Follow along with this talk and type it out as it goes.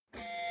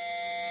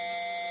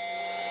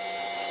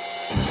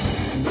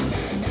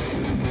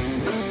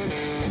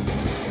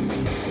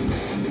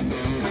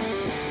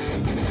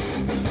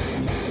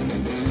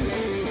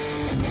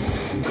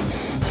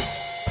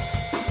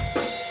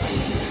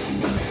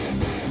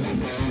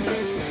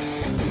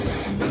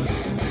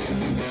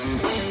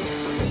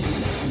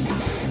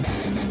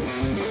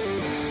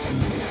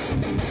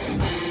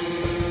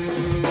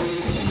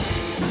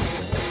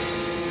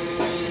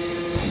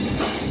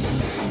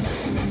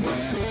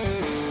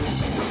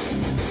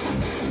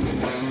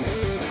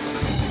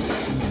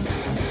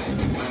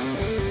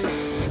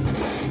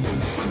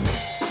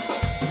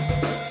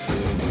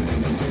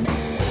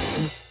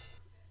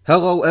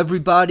Hello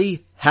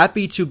everybody,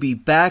 happy to be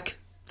back.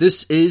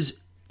 This is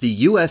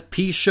the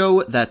UFP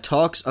show that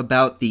talks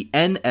about the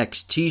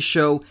NXT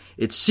show.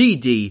 It's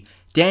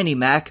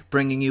CDannyMac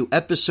bringing you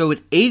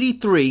episode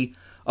 83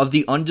 of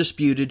the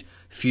Undisputed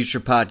Future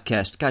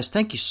podcast. Guys,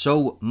 thank you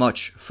so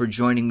much for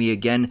joining me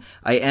again.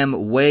 I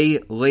am way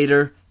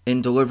later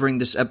in delivering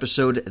this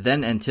episode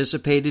than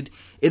anticipated.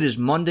 It is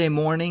Monday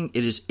morning,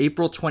 it is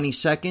April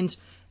 22nd,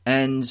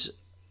 and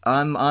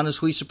I'm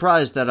honestly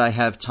surprised that I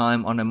have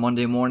time on a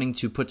Monday morning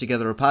to put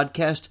together a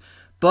podcast,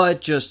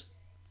 but just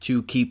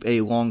to keep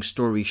a long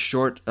story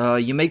short,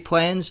 you make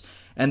plans,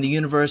 and the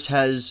universe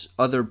has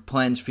other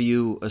plans for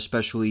you,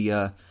 especially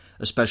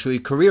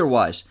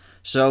career-wise.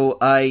 So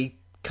I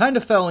kind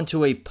of fell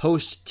into a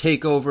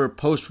post-Takeover,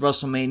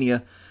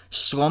 post-Wrestlemania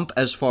slump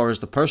as far as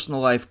the personal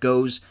life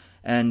goes,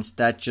 and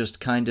that just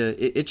kind of,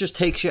 it just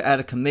takes you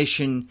out of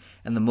commission,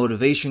 and the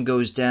motivation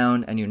goes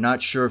down, and you're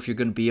not sure if you're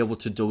going to be able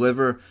to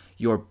deliver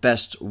your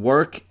best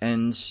work,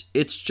 and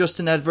it's just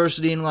an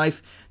adversity in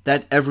life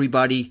that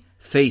everybody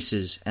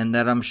faces, and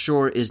that I'm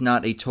sure is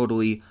not a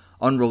totally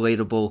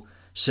unrelatable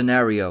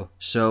scenario.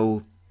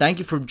 So thank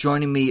you for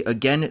joining me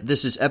again.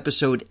 This is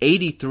episode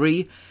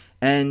 83,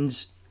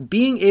 and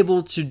being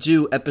able to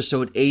do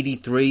episode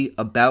 83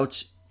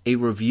 about a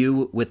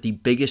review with the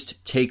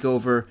biggest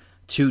takeover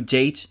to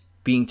date,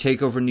 being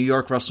Takeover New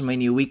York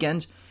WrestleMania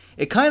weekend,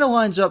 it kind of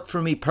lines up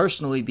for me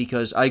personally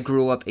because I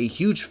grew up a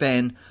huge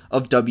fan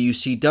of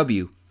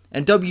WCW.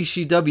 And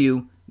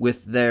WCW,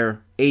 with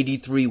their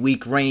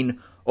 83-week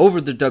reign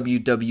over the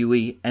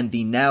WWE and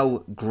the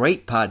now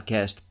great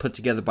podcast put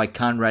together by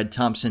Conrad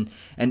Thompson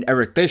and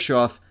Eric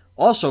Bischoff,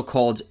 also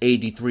called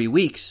 83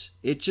 Weeks,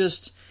 it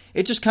just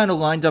kind of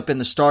lined up in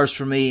the stars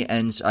for me,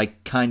 and I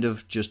kind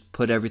of just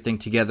put everything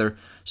together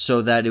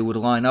so that it would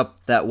line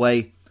up that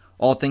way,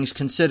 all things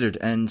considered.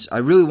 And I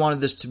really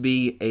wanted this to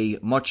be a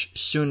much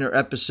sooner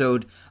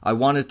episode. I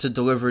wanted to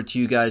deliver it to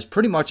you guys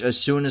pretty much as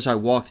soon as I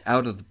walked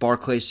out of the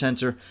Barclays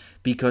Center,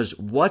 because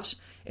what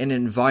an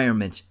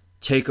environment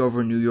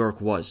Takeover New York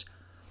was.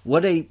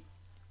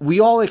 We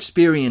all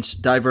experience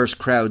diverse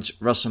crowds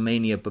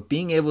WrestleMania, but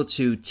being able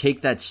to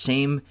take that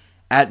same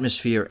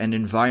atmosphere and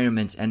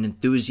environment and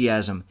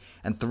enthusiasm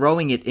and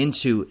throwing it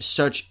into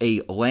such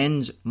a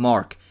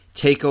landmark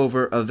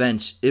Takeover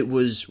event, it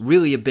was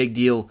really a big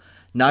deal.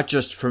 Not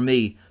just for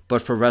me,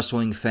 but for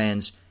wrestling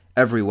fans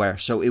everywhere.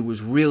 So it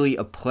was really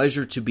a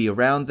pleasure to be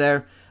around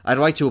there. I'd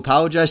like to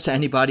apologize to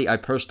anybody I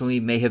personally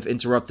may have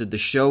interrupted the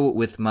show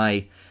with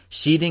my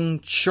seating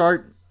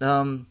chart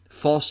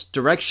false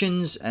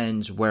directions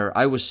and where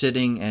I was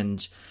sitting,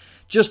 and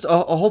just a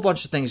whole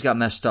bunch of things got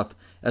messed up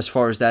as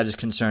far as that is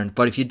concerned.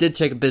 But if you did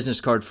take a business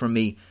card from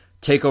me,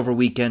 Takeover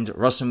weekend,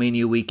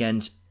 WrestleMania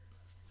weekend,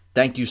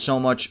 thank you so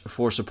much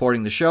for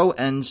supporting the show,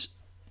 and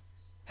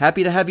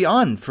happy to have you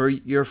on for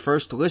your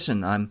first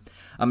listen. I'm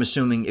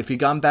assuming if you've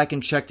gone back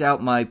and checked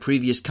out my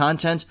previous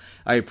content,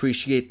 I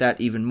appreciate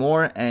that even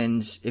more.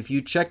 And if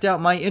you checked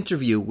out my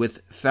interview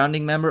with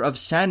founding member of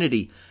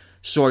Sanity,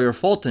 Sawyer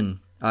Fulton,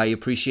 I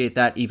appreciate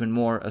that even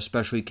more,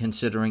 especially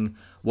considering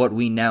what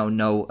we now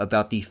know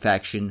about the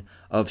faction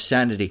of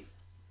Sanity.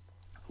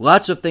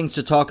 Lots of things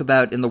to talk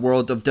about in the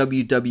world of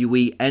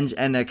WWE and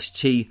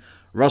NXT.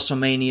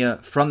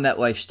 WrestleMania from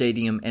MetLife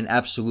Stadium, an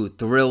absolute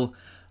thrill.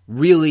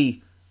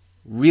 Really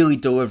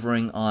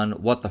delivering on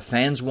what the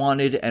fans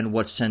wanted and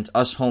what sent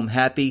us home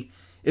happy.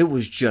 It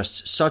was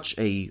just such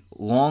a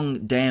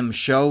long damn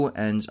show,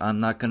 and I'm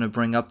not going to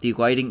bring up the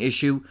lighting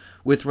issue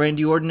with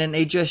Randy Orton and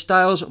AJ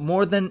Styles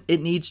more than it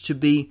needs to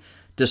be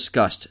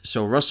discussed.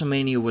 So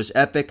WrestleMania was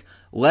epic.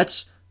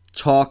 Let's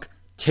talk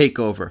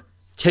Takeover.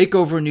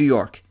 Takeover New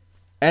York.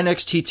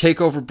 NXT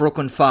Takeover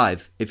Brooklyn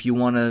 5, if you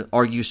want to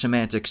argue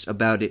semantics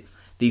about it.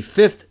 The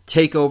fifth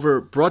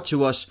Takeover brought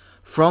to us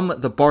from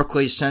the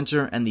Barclays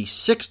Center, and the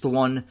sixth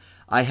one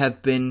I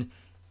have been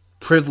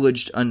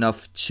privileged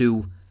enough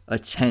to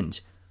attend.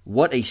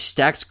 What a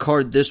stacked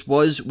card this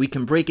was. We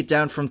can break it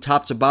down from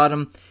top to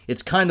bottom.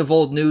 It's kind of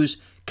old news,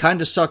 kind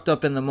of sucked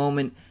up in the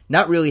moment,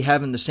 not really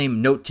having the same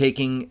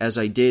note-taking as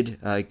I did.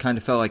 I kind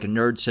of felt like a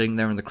nerd sitting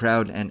there in the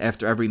crowd, and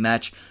after every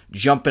match,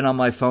 jumping on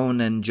my phone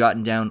and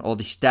jotting down all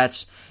the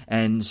stats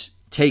and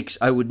takes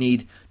I would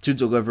need to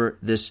deliver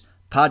this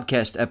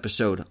podcast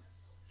episode.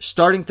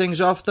 Starting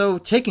things off, though,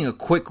 taking a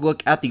quick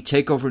look at the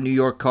Takeover New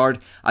York card.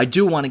 I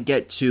do want to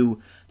get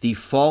to the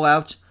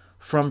fallout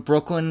from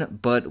Brooklyn,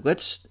 but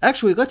let's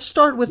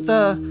start with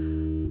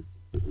the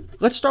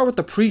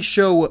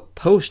pre-show,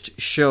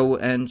 post-show,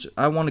 and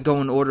I want to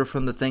go in order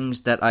from the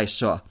things that I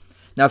saw.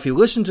 Now, if you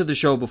listened to the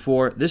show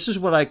before, this is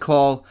what I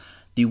call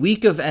the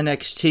week of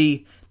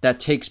NXT that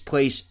takes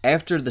place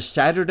after the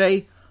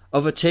Saturday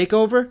of a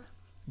Takeover,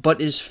 but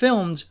is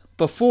filmed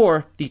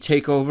before the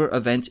Takeover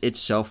event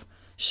itself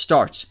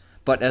starts.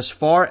 But as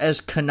far as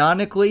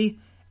canonically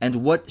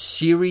and what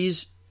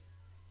series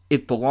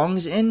it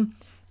belongs in,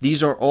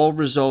 these are all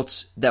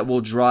results that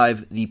will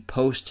drive the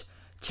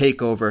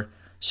post-Takeover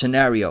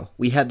scenario.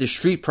 We had the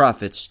Street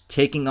Profits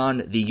taking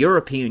on the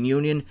European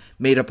Union,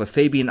 made up of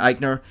Fabian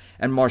Eichner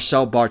and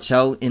Marcel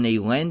Bartel, in a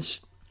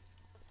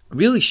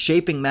really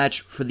shaping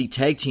match for the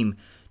tag team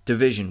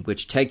division,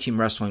 which tag team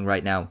wrestling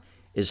right now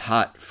is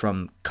hot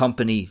from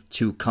company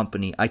to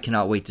company. I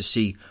cannot wait to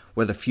see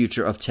where the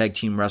future of tag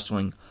team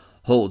wrestling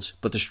holds.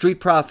 But the Street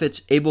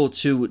Profits able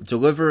to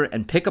deliver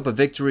and pick up a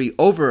victory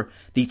over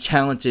the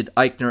talented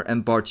Eichner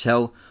and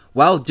Bartel,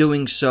 while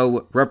doing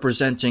so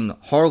representing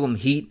Harlem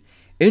Heat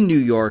in New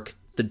York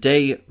the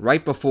day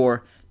right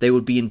before they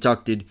would be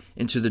inducted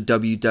into the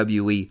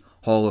WWE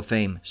Hall of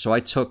Fame. So I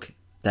took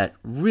that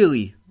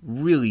really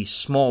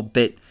small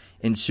bit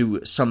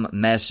into some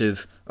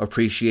massive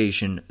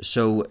appreciation.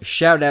 So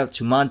shout out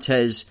to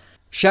Montez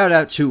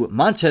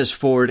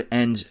Ford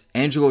and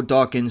Angelo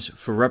Dawkins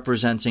for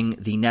representing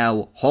the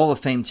now Hall of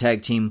Fame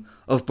tag team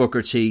of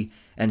Booker T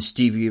and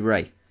Stevie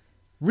Ray.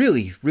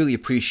 Really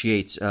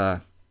appreciate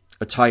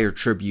attire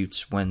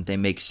tributes when they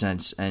make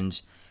sense,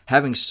 and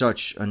having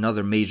such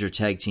another major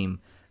tag team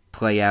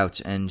play out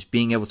and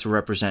being able to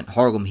represent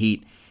Harlem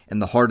Heat in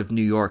the heart of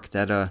New York,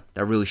 that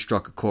really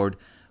struck a chord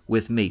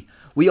with me.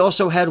 We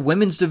also had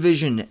women's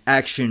division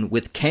action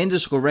with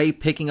Candice LeRae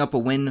picking up a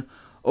win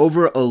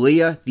over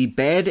Aaliyah. The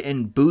bad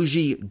and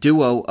bougie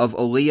duo of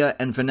Aaliyah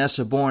and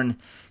Vanessa Bourne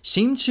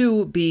seem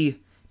to be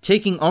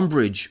taking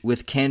umbrage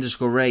with Candice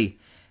LeRae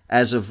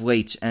as of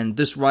late, and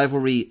this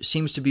rivalry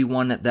seems to be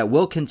one that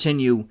will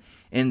continue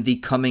in the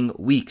coming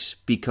weeks,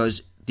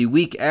 because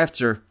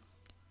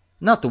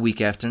not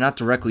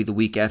directly the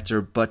week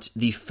after, but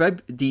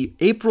the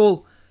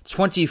April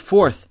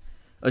 24th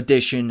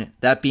edition,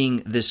 that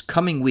being this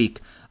coming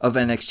week of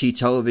NXT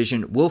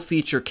television, will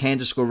feature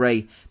Candice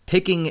LeRae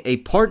picking a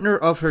partner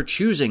of her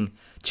choosing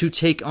to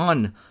take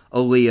on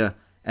Aaliyah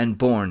and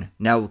Bourne.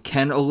 Now,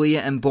 can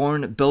Aaliyah and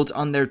Bourne build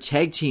on their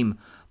tag team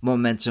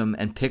momentum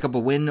and pick up a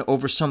win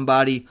over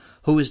somebody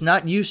who is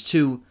not used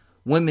to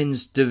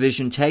women's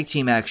division tag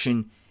team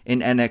action in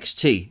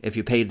NXT? If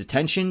you paid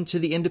attention to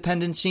the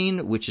independent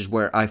scene, which is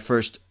where I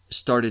first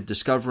started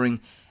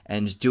discovering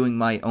and doing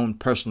my own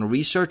personal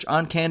research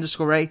on Candice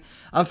LeRae,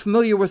 I'm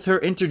familiar with her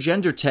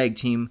intergender tag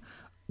team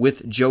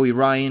with Joey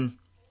Ryan.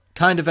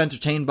 Kind of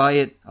entertained by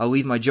it. I'll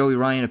leave my Joey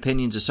Ryan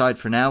opinions aside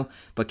for now,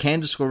 but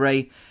Candice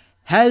LeRae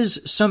has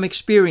some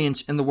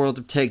experience in the world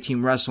of tag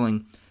team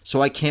wrestling,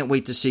 so I can't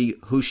wait to see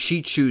who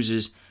she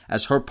chooses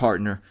as her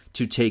partner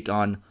to take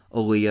on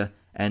Aaliyah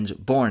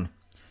and Bourne.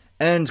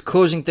 And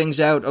closing things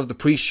out of the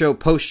pre-show,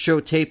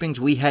 post-show tapings,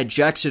 we had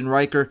Jackson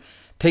Ryker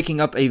picking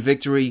up a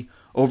victory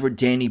over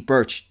Danny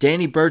Burch.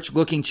 Danny Burch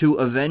looking to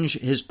avenge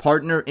his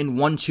partner in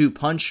 1-2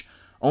 punch,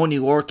 Oney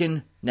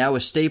Lorcan, now a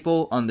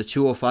staple on the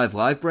 205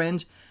 Live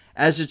brand,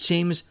 as it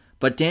seems,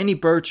 but Danny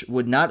Burch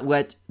would not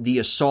let the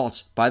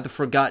assault by the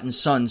Forgotten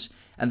Sons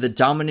and the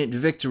dominant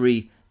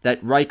victory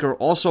that Ryker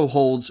also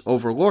holds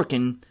over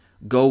Lorcan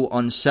go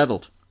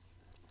unsettled.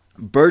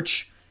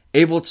 Burch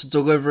able to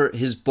deliver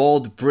his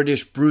bald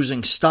British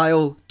bruising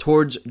style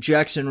towards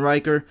Jackson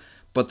Ryker,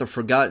 but the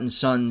Forgotten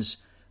Sons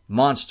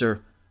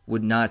monster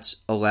would not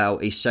allow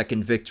a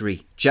second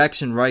victory.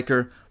 Jackson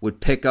Ryker would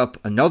pick up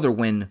another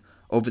win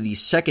over the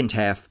second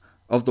half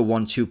of the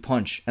 1-2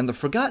 punch. And the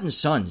Forgotten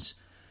Sons,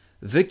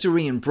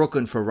 victory in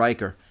Brooklyn for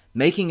Ryker,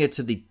 making it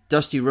to the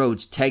Dusty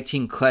Rhodes Tag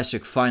Team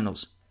Classic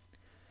Finals.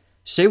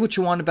 Say what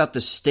you want about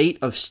the state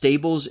of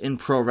stables in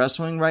pro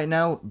wrestling right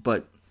now,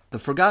 but the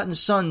Forgotten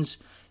Sons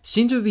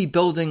seem to be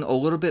building a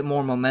little bit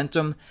more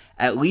momentum,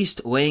 at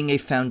least laying a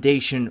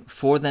foundation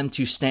for them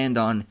to stand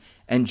on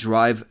and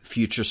drive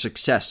future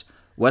success.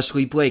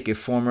 Wesley Blake, a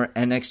former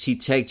NXT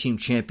Tag Team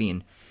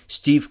Champion.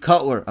 Steve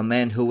Cutler, a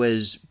man who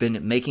has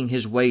been making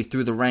his way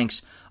through the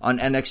ranks on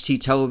NXT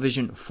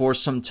television for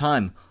some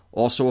time,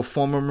 also a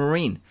former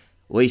Marine.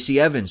 Lacey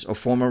Evans, a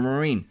former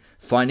Marine,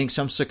 finding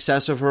some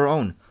success of her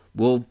own.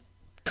 Will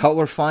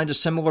Cutler find a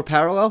similar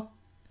parallel?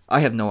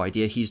 I have no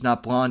idea. He's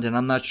not blonde, and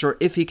I'm not sure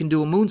if he can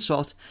do a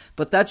moonsault,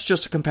 but that's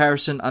just a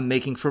comparison I'm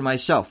making for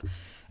myself.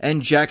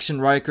 And Jackson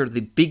Ryker,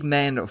 the big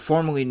man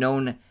formerly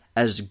known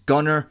as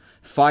Gunner,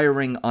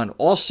 firing on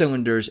all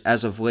cylinders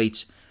as of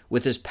late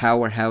with his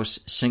powerhouse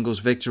singles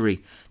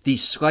victory. The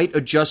slight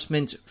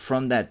adjustment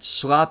from that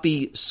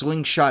sloppy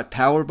slingshot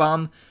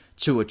powerbomb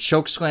to a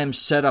chokeslam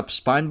setup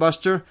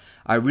spinebuster,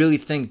 I really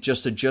think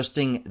just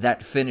adjusting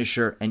that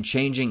finisher and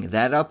changing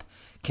that up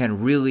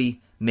can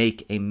really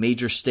make a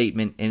major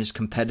statement in his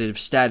competitive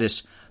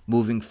status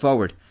moving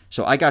forward.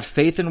 So I got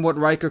faith in what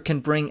Ryker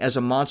can bring as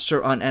a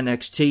monster on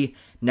NXT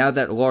now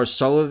that Lars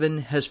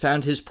Sullivan has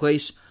found his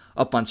place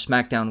up on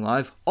SmackDown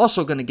Live.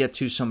 Also going to get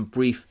to some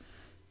brief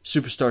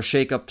Superstar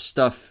Shakeup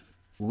stuff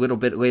a little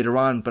bit later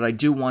on, but I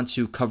do want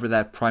to cover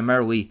that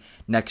primarily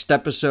next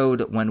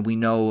episode when we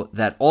know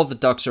that all the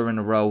ducks are in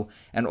a row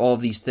and all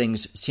of these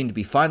things seem to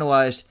be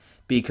finalized,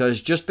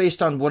 because just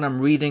based on what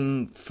I'm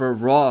reading for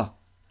Raw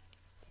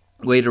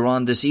later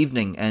on this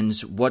evening and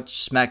what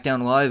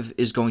SmackDown Live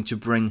is going to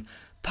bring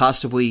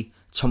possibly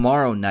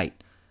tomorrow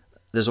night,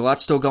 there's a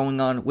lot still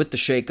going on with the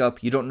shakeup.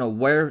 You don't know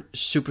where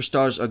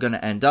superstars are going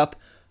to end up.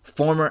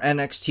 Former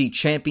NXT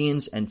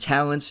champions and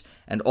talents,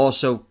 and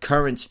also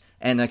current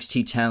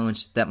NXT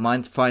talents that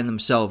might find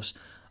themselves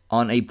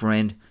on a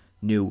brand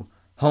new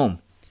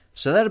home.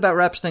 So that about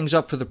wraps things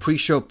up for the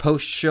pre-show,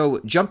 post-show.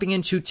 Jumping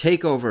into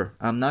TakeOver.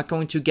 I'm not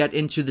going to get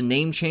into the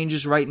name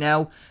changes right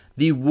now.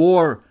 The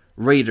War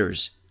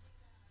Raiders.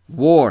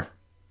 War.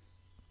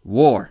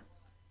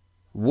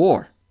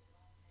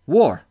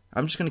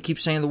 I'm just going to keep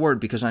saying the word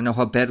because I know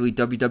how badly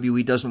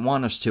WWE doesn't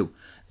want us to.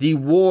 The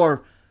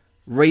War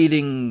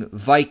Raiding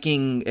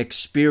Viking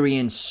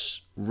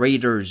Experience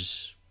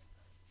Raiders.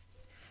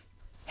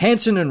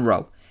 Hanson and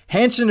Rowe.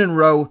 Hanson and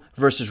Rowe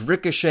versus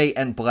Ricochet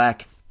and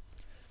Black.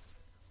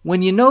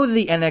 When you know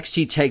the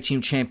NXT Tag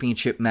Team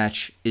Championship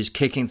match is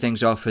kicking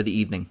things off for the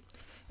evening,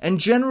 and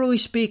generally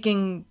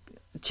speaking,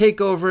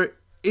 TakeOver,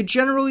 it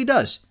generally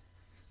does.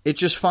 It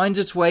just finds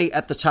its way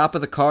at the top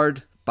of the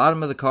card,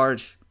 bottom of the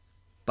card,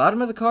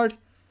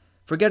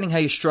 forgetting how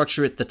you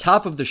structure it, the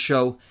top of the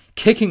show,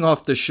 kicking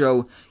off the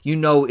show, you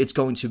know it's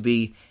going to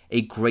be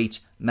a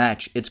great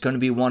match. It's going to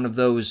be one of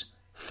those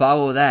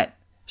follow that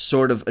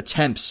sort of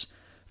attempts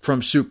from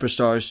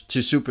superstars to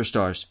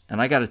superstars.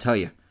 And I got to tell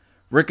you,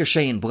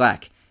 Ricochet and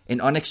Black, an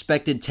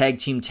unexpected tag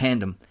team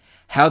tandem,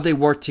 how they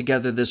work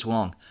together this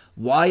long,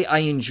 why I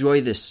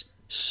enjoy this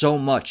so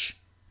much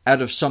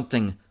out of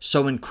something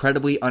so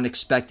incredibly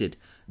unexpected.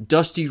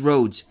 Dusty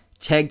Rhodes,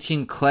 Tag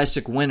Team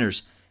Classic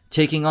winners,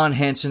 taking on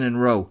Hanson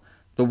and Rowe,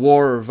 the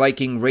War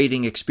Viking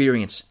Raiding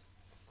Experience.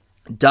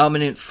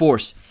 Dominant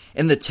force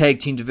in the tag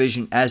team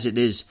division as it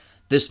is.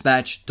 This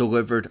match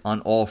delivered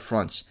on all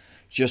fronts.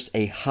 Just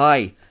a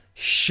high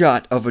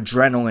shot of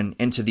adrenaline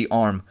into the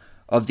arm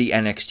of the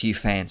NXT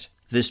fans.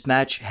 This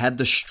match had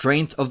the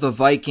strength of the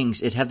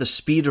Vikings. It had the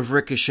speed of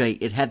Ricochet.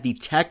 It had the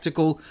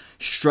tactical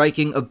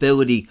striking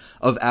ability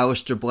of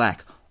Aleister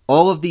Black.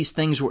 All of these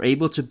things were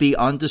able to be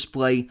on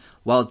display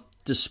while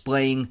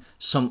displaying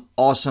some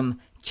awesome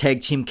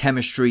tag team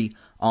chemistry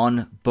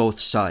on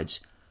both sides.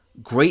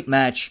 Great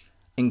match.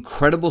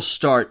 Incredible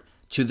start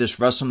to this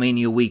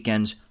WrestleMania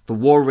weekend. The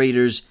War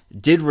Raiders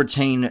did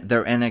retain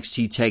their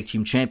NXT Tag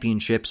Team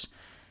Championships,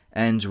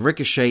 and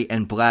Ricochet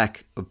and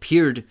Black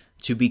appeared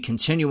to be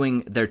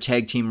continuing their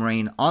tag team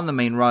reign on the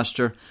main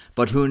roster,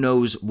 but who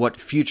knows what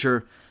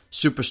future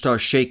superstar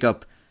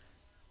shakeup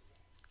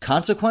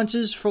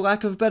consequences, for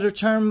lack of a better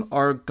term,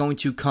 are going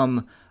to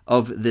come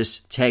of this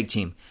tag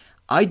team.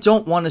 I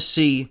don't want to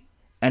see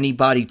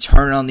anybody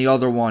turn on the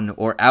other one,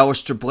 or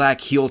Aleister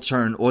Black heel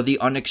turn, or the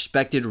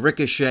unexpected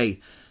Ricochet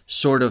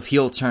sort of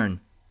heel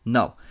turn.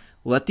 No.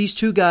 Let these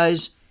two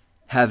guys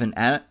have an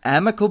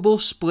amicable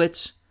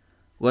split.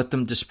 Let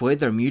them display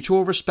their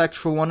mutual respect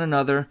for one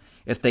another.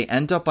 If they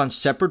end up on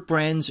separate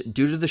brands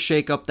due to the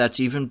shakeup, that's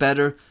even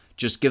better.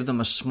 Just give them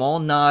a small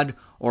nod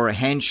or a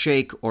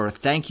handshake or a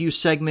thank you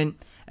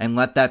segment and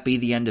let that be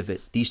the end of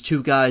it. These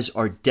two guys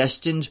are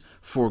destined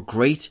for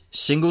great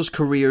singles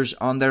careers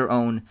on their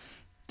own.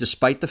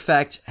 Despite the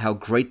fact how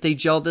great they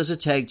gelled as a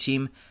tag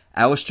team,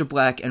 Aleister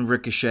Black and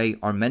Ricochet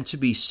are meant to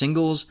be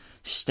singles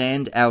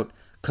stand-out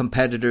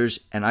competitors,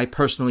 and I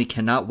personally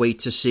cannot wait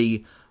to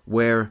see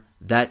where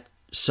that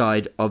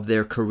side of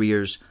their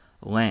careers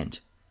land.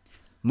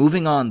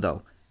 Moving on,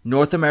 though,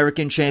 North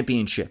American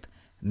Championship,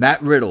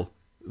 Matt Riddle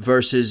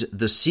versus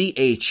the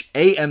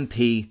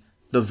CHAMP,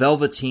 the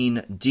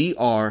Velveteen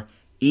DREAM.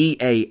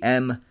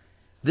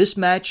 This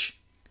match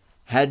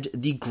had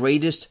the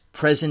greatest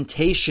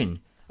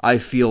presentation, I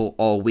feel,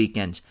 all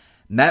weekend.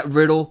 Matt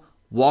Riddle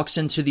walks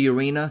into the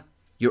arena,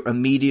 you're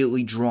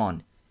immediately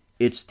drawn.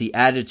 It's the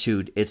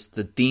attitude, it's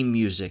the theme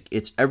music,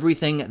 it's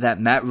everything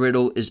that Matt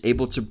Riddle is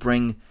able to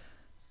bring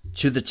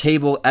to the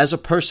table as a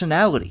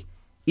personality,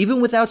 even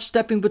without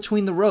stepping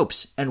between the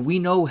ropes. And we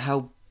know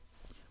how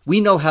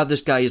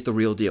this guy is the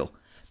real deal.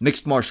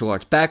 Mixed martial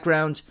arts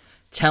background,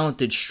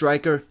 talented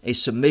striker, a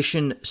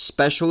submission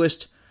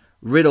specialist.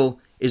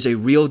 Riddle is a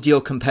real deal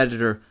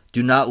competitor.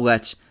 Do not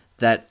let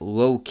that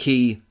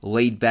low-key,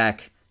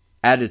 laid-back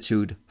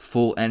attitude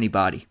fool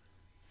anybody.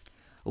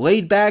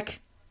 Laid back,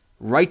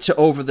 right to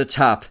over the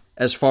top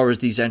as far as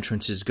these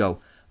entrances go.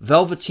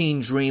 Velveteen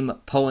Dream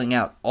pulling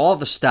out all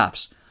the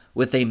stops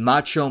with a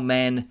Macho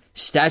Man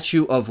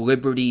Statue of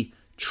Liberty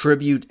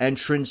tribute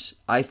entrance.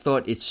 I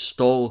thought it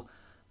stole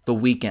the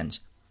weekend.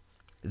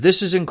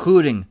 This is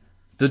including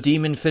the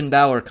Demon Finn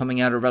Balor coming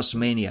out of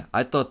WrestleMania.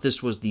 I thought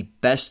this was the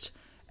best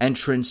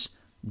entrance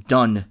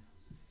done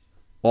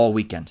all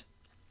weekend.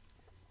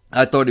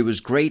 I thought it was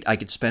great. I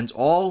could spend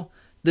all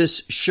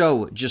this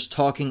show just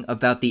talking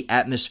about the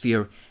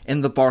atmosphere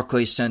in the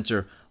Barclays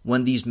Center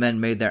when these men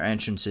made their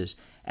entrances,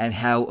 and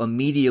how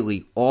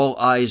immediately all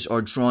eyes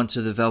are drawn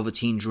to the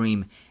Velveteen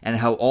Dream, and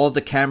how all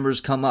the cameras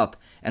come up,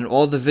 and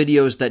all the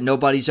videos that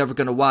nobody's ever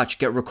going to watch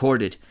get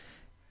recorded.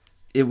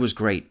 It was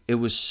great. It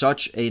was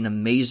such an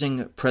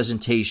amazing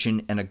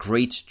presentation and a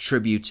great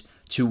tribute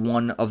to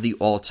one of the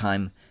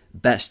all-time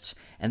bests.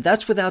 And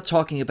that's without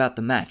talking about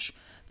the match.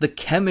 The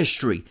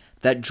chemistry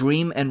that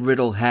Dream and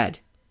Riddle had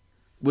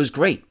was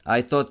great.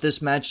 I thought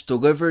this match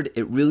delivered.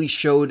 It really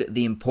showed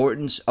the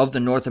importance of the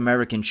North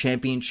American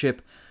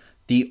Championship.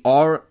 The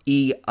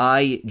REIGN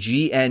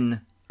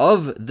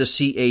of the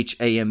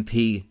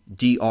CHAMP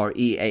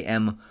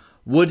DREAM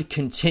would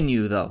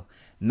continue, though.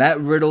 Matt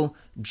Riddle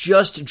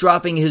just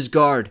dropping his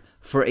guard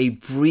for a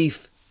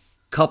brief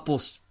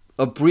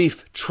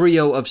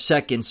trio of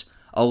seconds,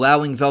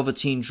 allowing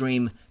Velveteen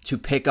Dream to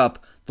pick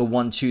up the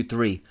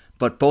 1-2-3.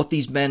 But both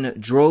these men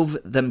drove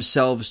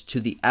themselves to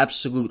the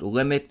absolute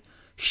limit,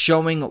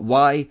 showing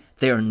why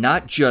they are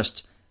not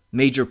just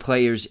major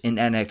players in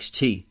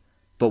NXT,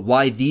 but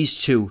why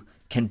these two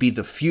can be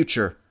the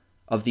future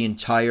of the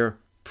entire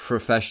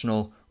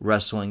professional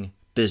wrestling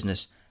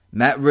business.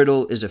 Matt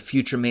Riddle is a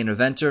future main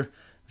eventer.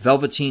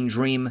 Velveteen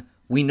Dream,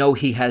 we know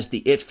he has the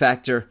it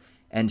factor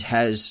and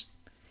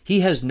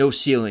he has no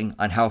ceiling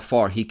on how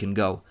far he can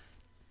go.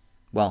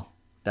 Well,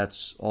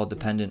 that's all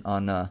dependent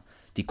on the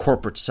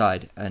corporate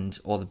side and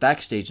all the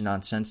backstage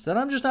nonsense that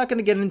I'm just not going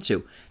to get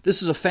into.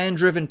 This is a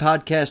fan-driven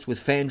podcast with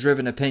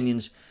fan-driven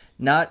opinions.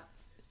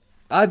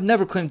 I've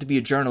never claimed to be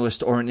a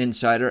journalist or an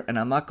insider, and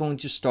I'm not going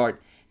to start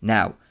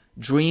now.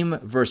 Dream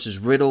versus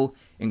Riddle,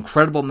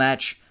 incredible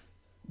match.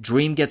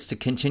 Dream gets to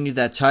continue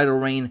that title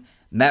reign.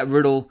 Matt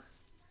Riddle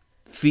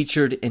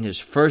featured in his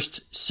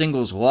first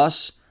singles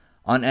loss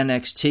on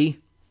NXT,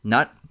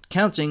 not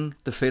counting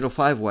the Fatal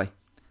 5-Way.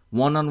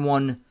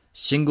 One-on-one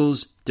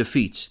singles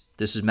defeats.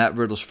 This is Matt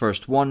Riddle's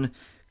first one.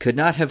 Could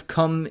not have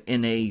come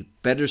in a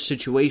better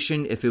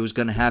situation if it was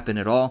going to happen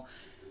at all.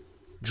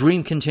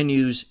 Dream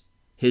continues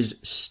his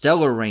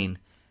stellar reign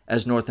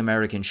as North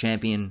American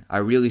champion. I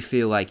really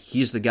feel like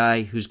he's the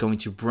guy who's going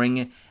to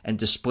bring and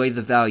display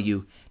the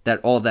value that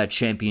all that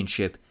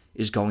championship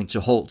is going to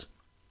hold.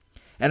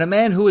 And a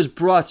man who has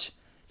brought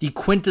the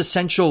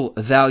quintessential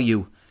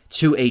value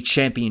to a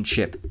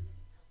championship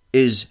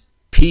is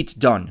Pete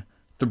Dunne,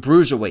 the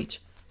Bruiserweight.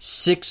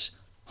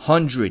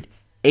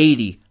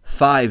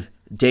 685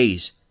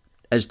 days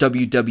as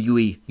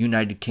WWE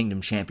United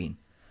Kingdom champion.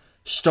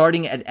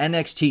 Starting at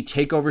NXT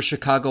TakeOver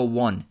Chicago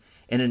 1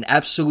 in an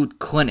absolute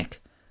clinic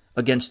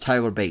against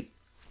Tyler Bate.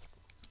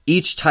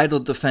 Each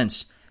title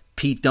defense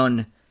Pete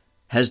Dunne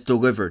has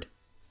delivered,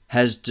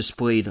 has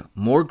displayed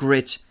more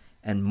grit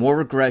and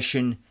more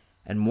aggression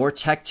and more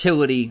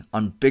tactility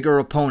on bigger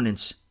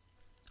opponents.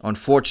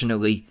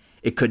 Unfortunately,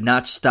 it could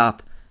not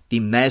stop the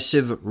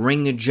massive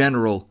ring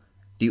general,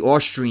 the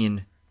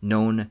Austrian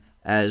known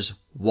as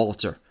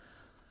Walter.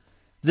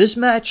 This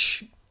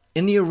match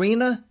in the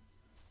arena,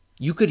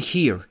 you could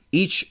hear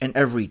each and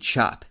every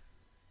chop,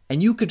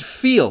 and you could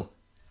feel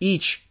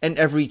each and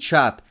every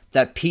chop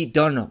that Pete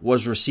Dunne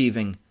was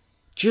receiving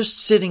just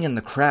sitting in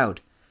the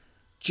crowd.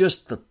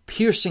 Just the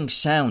piercing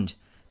sound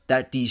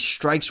that these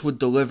strikes would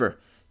deliver.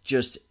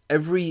 Just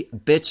every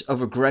bit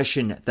of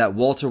aggression that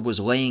Walter was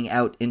laying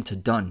out into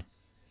Dunne.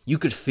 You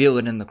could feel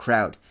it in the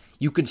crowd.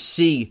 You could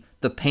see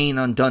the pain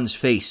on Dunne's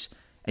face,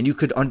 and you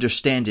could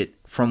understand it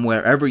from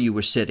wherever you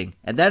were sitting.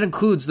 And that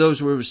includes those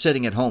who were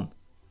sitting at home.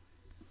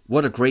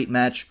 What a great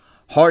match.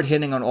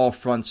 Hard-hitting on all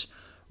fronts.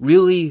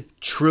 Really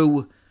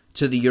true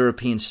to the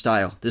European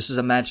style. This is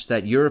a match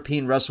that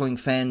European wrestling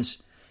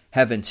fans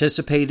have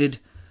anticipated.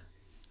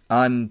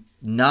 I'm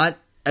not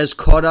as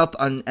caught up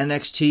on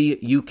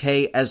NXT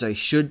UK as I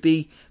should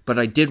be, but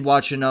I did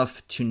watch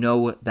enough to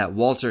know that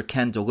Walter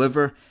can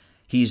deliver.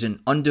 He's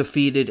an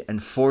undefeated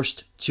and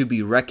forced to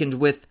be reckoned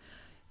with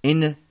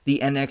in the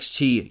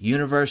NXT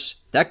universe.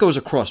 That goes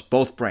across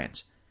both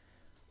brands.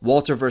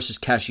 Walter versus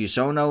Cassius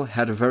Ohno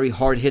had a very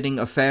hard-hitting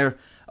affair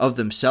of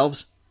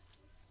themselves.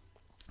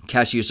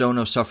 Cassius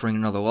Ohno suffering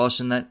another loss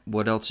in that.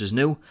 What else is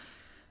new?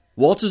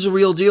 Walter's a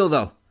real deal,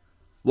 though.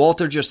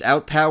 Walter just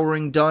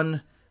outpowering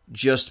Dunne,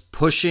 just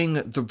pushing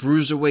the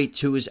Bruiserweight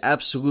to his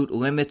absolute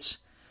limits.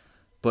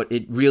 But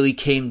it really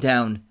came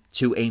down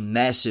to a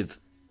massive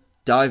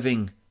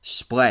diving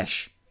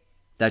splash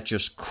that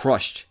just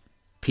crushed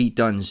Pete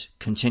Dunne's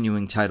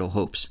continuing title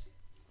hopes.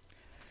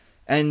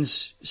 And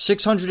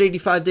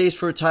 685 days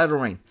for a title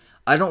reign.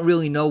 I don't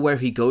really know where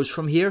he goes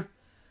from here.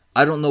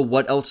 I don't know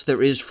what else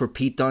there is for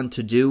Pete Dunne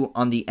to do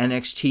on the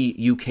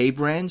NXT UK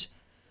brand.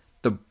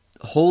 The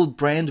whole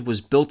brand was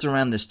built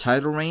around this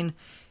title reign.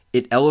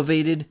 It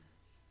elevated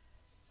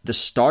the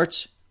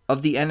start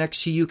of the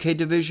NXT UK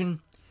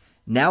division.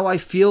 Now I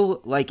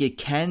feel like it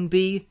can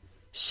be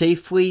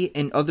safely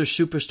in other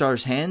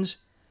superstars' hands.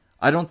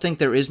 I don't think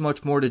there is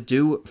much more to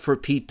do for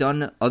Pete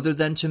Dunne other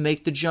than to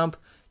make the jump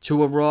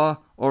to a Raw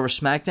or a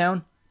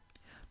SmackDown.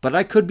 But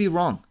I could be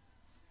wrong.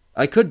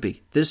 I could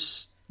be.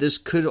 This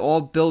could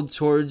all build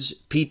towards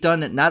Pete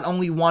Dunne not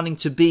only wanting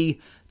to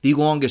be the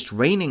longest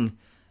reigning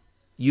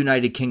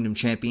United Kingdom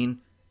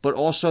champion, but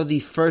also the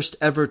first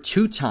ever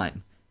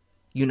two-time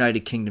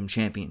United Kingdom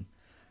champion.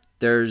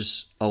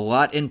 There's a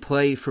lot in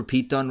play for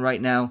Pete Dunne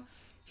right now.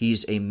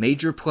 He's a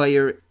major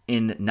player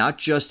in not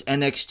just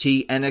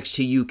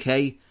NXT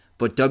UK,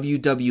 but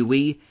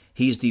WWE.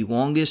 He's the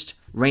longest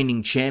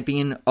reigning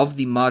champion of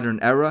the modern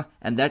era,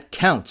 and that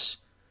counts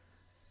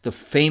the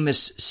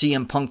famous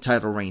CM Punk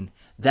title reign.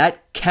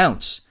 That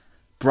counts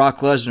Brock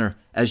Lesnar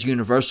as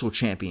Universal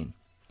Champion.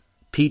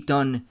 Pete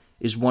Dunne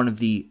is one of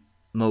the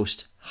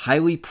most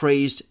highly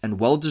praised and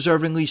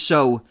well-deservingly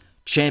so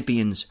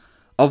champions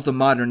of the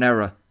modern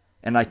era,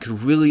 and I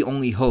could really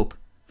only hope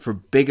for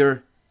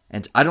bigger,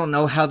 and I don't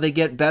know how they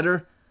get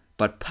better,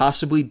 but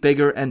possibly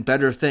bigger and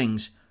better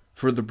things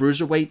for the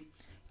Bruiserweight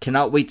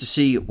Cannot wait to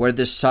see where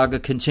this saga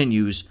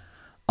continues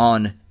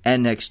on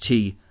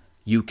NXT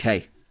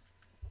UK.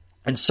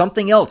 And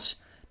something else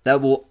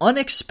that will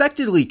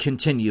unexpectedly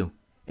continue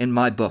in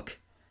my book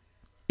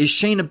is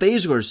Shayna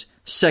Baszler's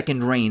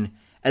second reign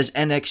as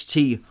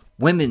NXT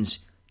Women's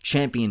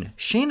Champion.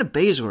 Shayna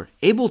Baszler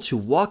able to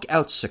walk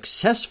out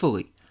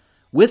successfully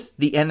with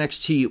the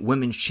NXT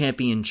Women's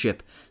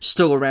Championship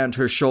still around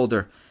her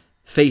shoulder,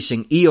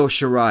 facing Io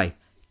Shirai,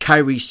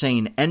 Kairi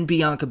Sane, and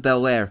Bianca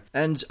Belair.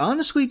 And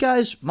honestly,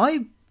 guys,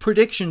 my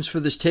predictions for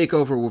this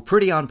takeover were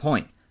pretty on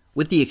point,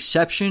 with the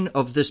exception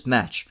of this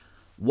match.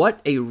 What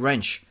a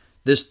wrench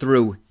this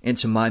threw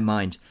into my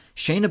mind.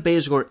 Shayna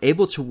Baszler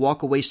able to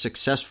walk away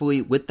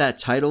successfully with that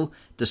title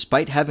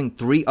despite having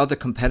 3 other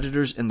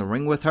competitors in the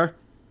ring with her.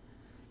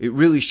 It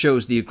really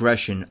shows the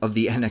aggression of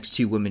the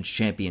NXT Women's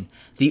Champion,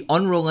 the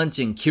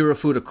unrelenting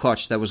Kirifuda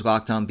clutch that was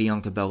locked on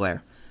Bianca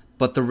Belair,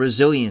 but the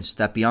resilience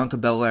that Bianca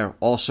Belair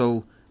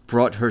also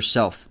brought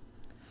herself.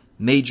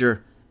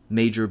 Major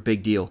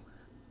big deal,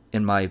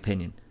 in my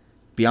opinion.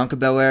 Bianca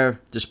Belair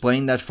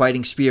displaying that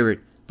fighting spirit,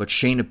 but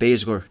Shayna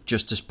Baszler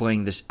just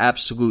displaying this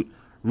absolute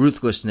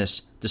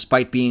ruthlessness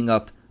despite being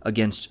up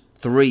against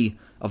 3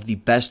 of the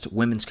best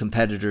women's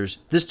competitors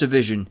this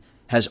division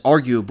has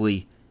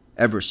arguably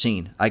ever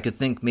seen. I could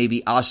think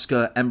maybe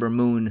Asuka, Ember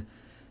Moon,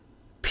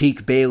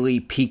 peak Bayley,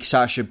 peak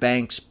Sasha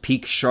Banks,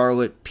 peak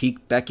Charlotte,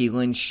 peak Becky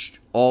Lynch,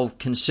 all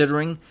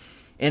considering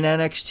in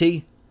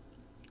NXT.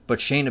 But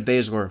Shayna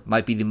Baszler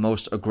might be the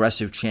most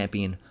aggressive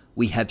champion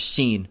we have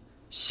seen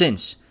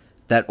since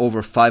that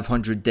over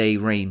 500-day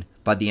reign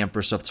by the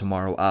Empress of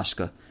Tomorrow,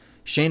 Asuka.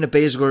 Shayna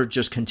Baszler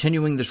just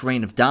continuing this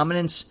reign of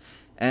dominance,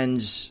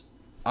 and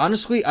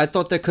honestly, I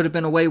thought there could have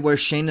been a way where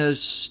Shayna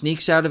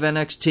sneaks out of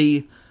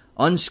NXT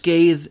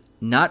unscathed,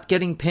 not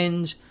getting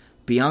pinned,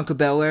 Bianca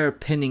Belair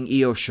pinning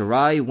Io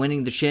Shirai,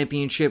 winning the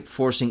championship,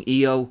 forcing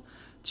Io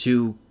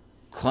to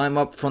climb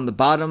up from the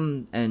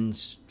bottom and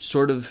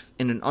sort of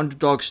in an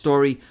underdog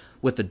story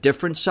with a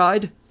different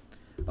side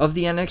of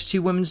the NXT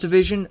Women's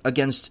Division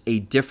against a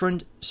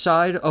different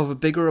side of a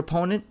bigger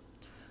opponent.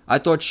 I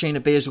thought Shayna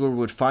Baszler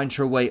would find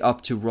her way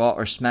up to Raw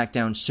or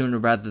SmackDown sooner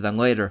rather than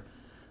later,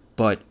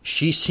 but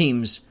she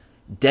seems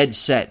dead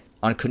set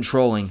on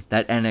controlling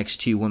that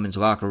NXT Women's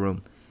locker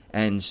room,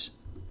 and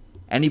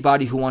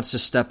anybody who wants to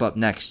step up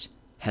next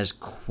has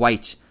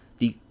quite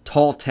the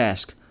tall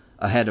task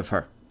ahead of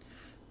her.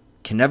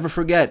 Can never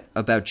forget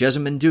about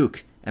Jessamyn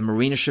Duke and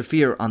Marina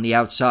Shafir on the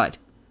outside.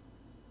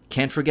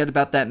 Can't forget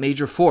about that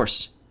major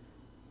force.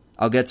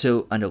 I'll get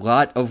to a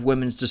lot of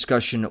women's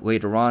discussion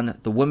later on.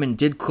 The women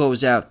did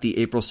close out the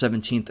April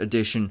 17th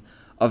edition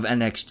of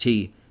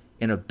NXT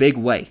in a big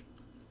way,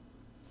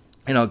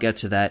 and I'll get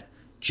to that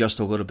just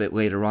a little bit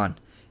later on.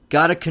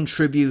 Gotta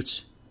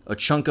contribute a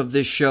chunk of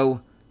this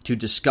show to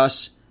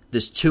discuss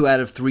this 2 out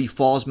of 3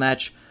 falls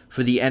match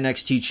for the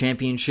NXT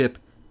Championship.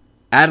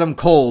 Adam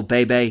Cole,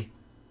 baby,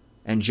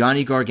 and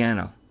Johnny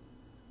Gargano.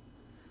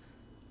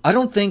 I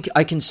don't think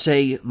I can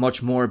say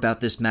much more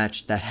about this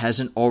match that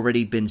hasn't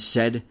already been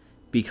said,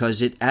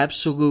 because it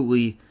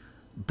absolutely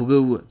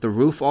blew the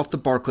roof off the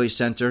Barclays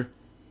Center.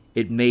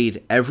 It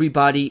made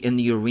everybody in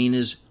the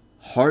arena's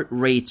heart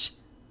rate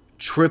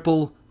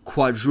triple,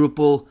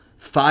 quadruple,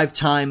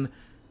 5-time.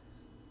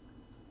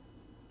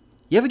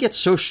 You ever get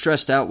so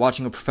stressed out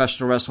watching a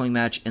professional wrestling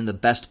match in the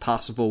best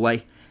possible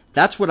way?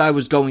 That's what I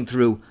was going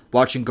through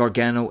watching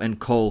Gargano and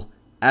Cole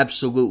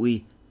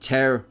absolutely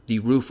tear the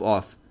roof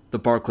off the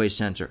Barclays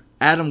Center.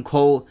 Adam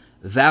Cole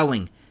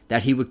vowing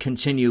that he would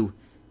continue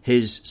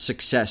his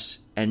success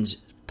and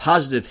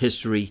positive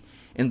history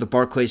in the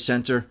Barclays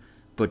Center,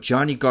 but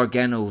Johnny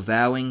Gargano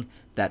vowing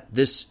that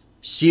this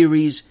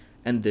series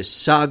and this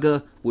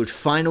saga would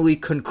finally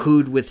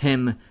conclude with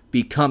him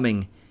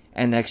becoming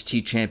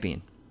NXT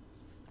champion.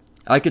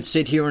 I could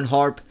sit here and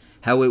harp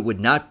how it would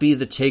not be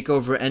the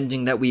takeover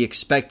ending that we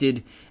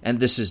expected, and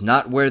this is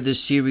not where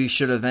this series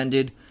should have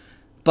ended,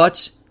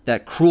 but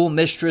that cruel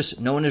mistress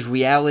known as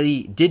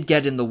reality did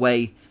get in the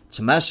way.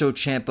 Tommaso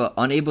Ciampa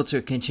unable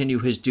to continue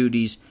his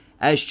duties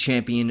as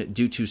champion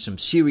due to some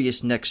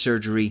serious neck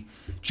surgery.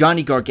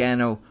 Johnny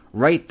Gargano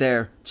right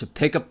there to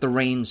pick up the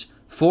reins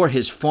for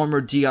his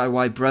former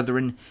DIY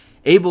brethren,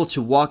 able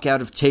to walk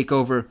out of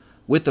TakeOver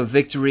with a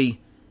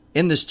victory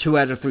in this 2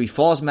 out of 3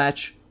 falls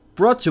match,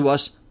 brought to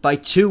us by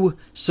 2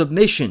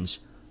 submissions.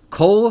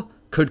 Cole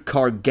could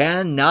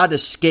not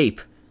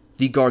escape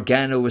the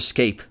Gargano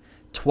escape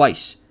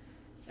twice,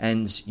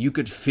 and you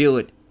could feel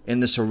it in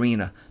this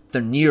arena.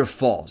 The near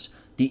falls,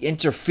 the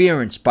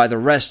interference by the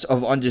rest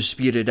of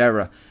Undisputed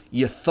Era.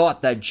 You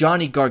thought that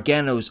Johnny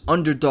Gargano's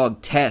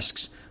underdog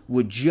tasks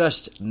would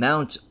just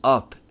mount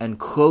up and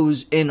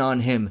close in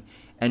on him,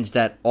 and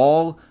that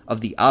all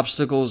of the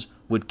obstacles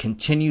would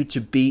continue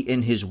to be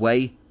in his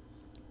way.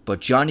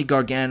 But Johnny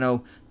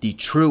Gargano, the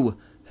true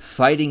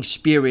fighting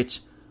spirit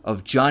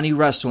of Johnny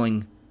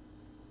Wrestling,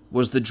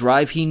 was the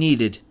drive he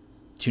needed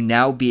to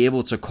now be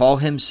able to call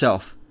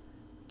himself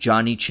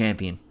Johnny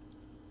Champion.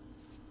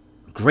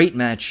 Great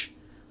match,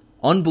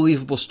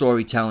 unbelievable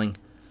storytelling.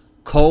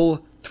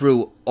 Cole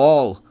threw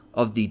all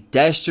of the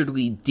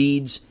dastardly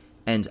deeds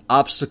and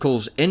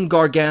obstacles in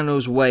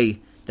Gargano's way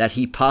that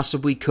he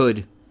possibly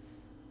could,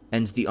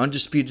 and the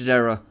Undisputed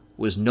Era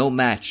was no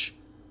match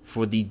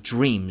for the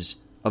dreams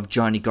of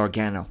Johnny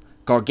Gargano.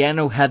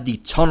 Gargano had the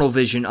tunnel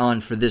vision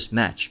on for this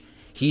match.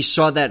 He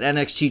saw that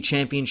NXT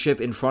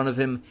Championship in front of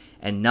him,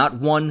 and not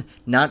one,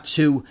 not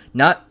two,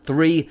 not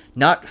three,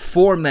 not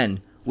four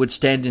men would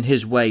stand in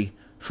his way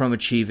from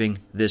achieving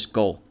this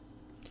goal.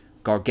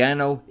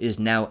 Gargano is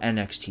now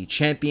NXT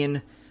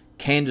Champion.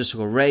 Candice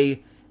LeRae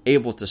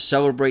able to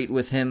celebrate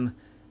with him.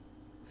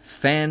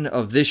 Fan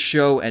of this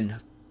show and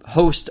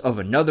host of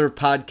another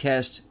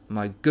podcast,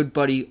 my good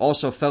buddy,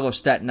 also fellow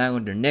Staten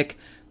Islander Nick,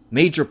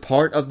 major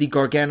part of the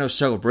Gargano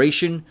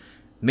celebration,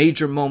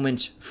 major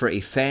moment for a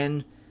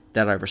fan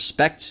that I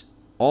respect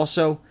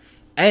also,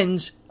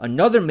 and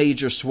another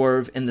major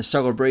swerve in the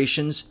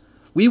celebrations,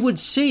 we would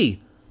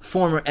see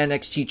former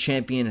NXT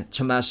champion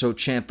Tommaso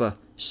Ciampa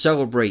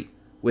celebrate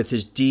with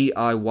his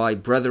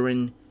DIY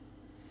brethren,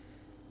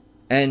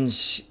 and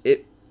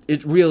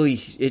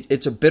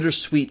it's a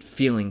bittersweet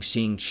feeling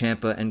seeing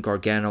Ciampa and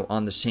Gargano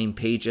on the same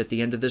page at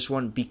the end of this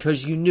one,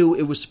 because you knew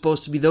it was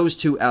supposed to be those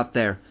two out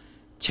there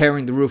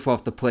tearing the roof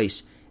off the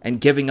place and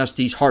giving us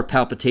these heart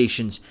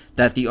palpitations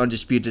that the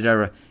Undisputed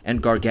Era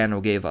and Gargano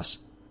gave us.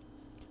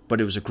 But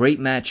it was a great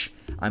match.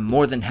 I'm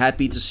more than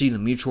happy to see the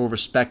mutual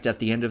respect at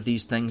the end of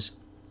these things,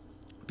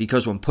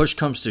 because when push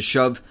comes to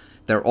shove,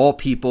 they're all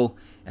people,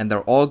 and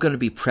they're all going to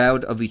be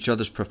proud of each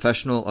other's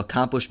professional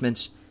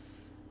accomplishments.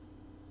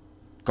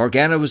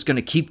 Gargano is going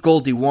to keep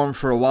Goldie warm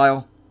for a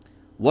while.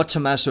 What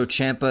Tommaso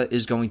Ciampa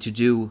is going to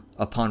do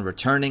upon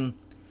returning,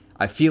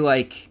 I feel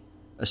like,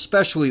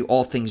 especially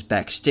all things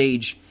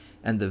backstage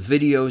and the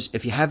videos,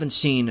 if you haven't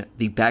seen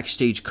the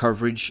backstage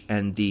coverage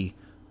and the,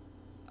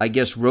 I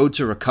guess, road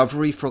to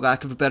recovery, for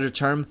lack of a better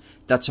term,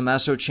 that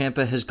Tommaso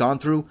Ciampa has gone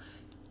through,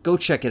 go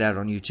check it out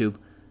on YouTube.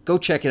 Go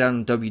check it out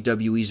on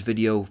WWE's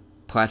video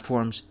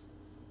platforms,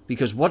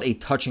 because what a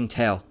touching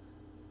tale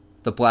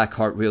the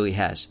Blackheart really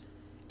has.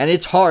 And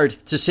it's hard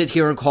to sit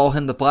here and call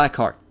him the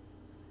Blackheart.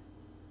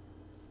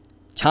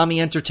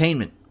 Tommy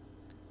Entertainment.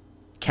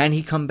 Can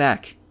he come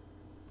back?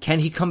 Can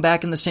he come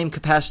back in the same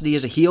capacity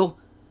as a heel?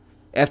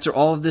 After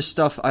all of this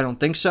stuff, I don't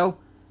think so.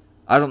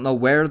 I don't know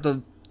where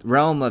the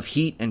realm of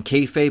heat and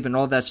kayfabe and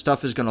all that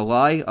stuff is going to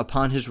lie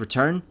upon his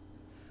return.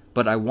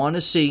 But I want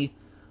to see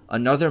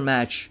another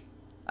match,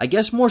 I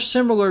guess more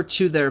similar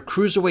to their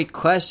Cruiserweight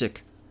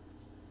Classic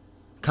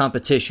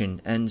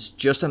competition, and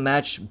just a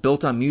match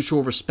built on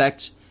mutual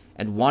respect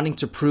and wanting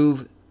to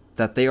prove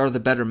that they are the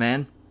better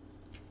man.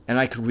 And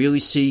I could really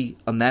see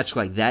a match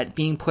like that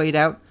being played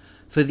out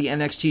for the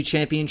NXT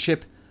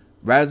Championship,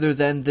 rather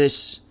than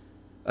this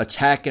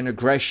attack and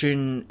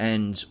aggression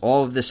and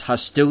all of this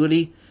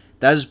hostility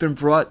that has been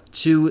brought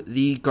to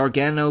the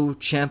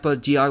Gargano-Ciampa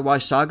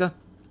DIY saga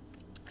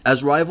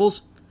as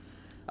rivals.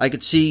 I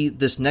could see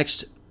this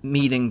next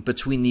meeting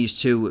between these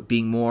two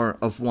being more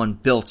of one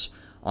built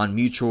on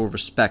mutual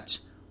respect,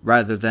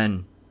 rather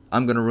than,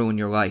 I'm going to ruin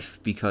your life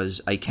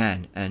because I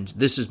can, and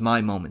this is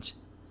my moment.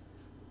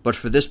 But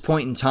for this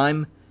point in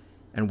time,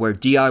 and where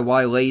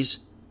DIY lays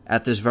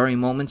at this very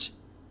moment,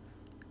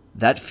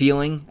 that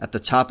feeling at the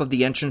top of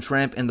the entrance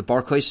ramp in the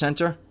Barclays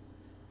Center,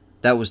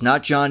 that was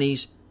not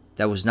Johnny's,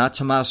 that was not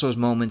Tommaso's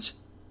moment,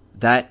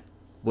 that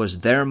was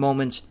their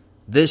moment.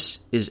 This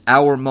is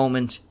our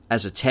moment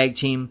as a tag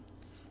team,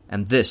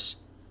 and this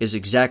is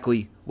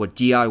exactly what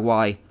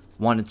DIY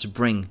wanted to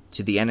bring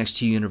to the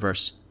NXT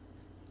universe,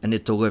 and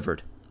it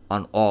delivered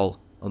on all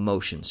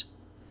emotions.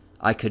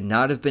 I could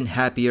not have been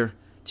happier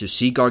to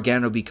see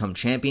Gargano become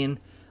champion.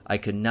 I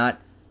could not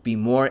be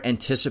more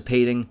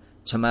anticipating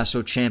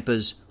Tommaso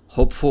Ciampa's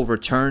hopeful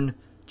return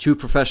to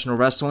professional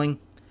wrestling,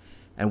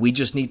 and we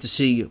just need to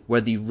see where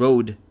the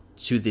road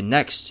to the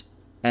next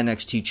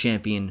NXT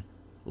champion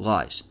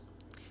lies.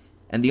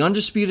 And the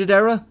Undisputed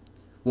Era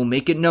will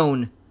make it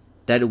known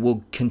that it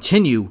will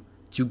continue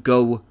to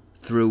go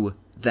through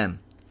them.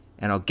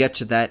 And I'll get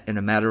to that in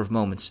a matter of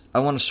moments. I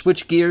want to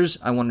switch gears.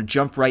 I want to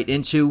jump right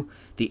into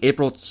the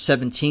April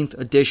 17th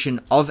edition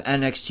of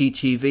NXT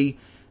TV.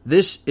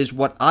 This is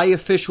what I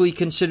officially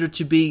consider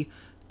to be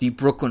the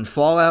Brooklyn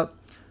Fallout,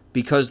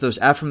 because those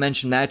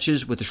aforementioned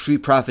matches with the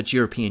Street Profits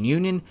European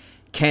Union,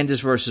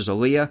 Candice versus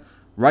Aaliyah,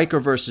 Riker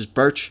versus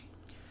Birch,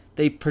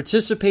 they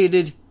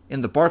participated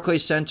in the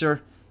Barclays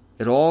Center.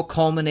 It all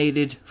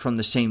culminated from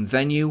the same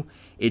venue.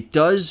 It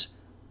does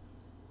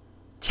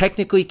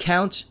technically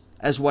count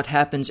as what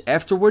happens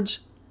afterwards,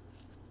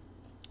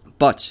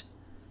 but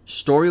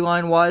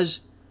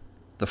storyline-wise,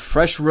 the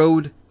fresh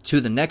road to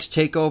the next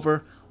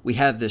takeover, we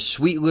have this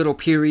sweet little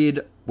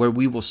period where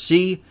we will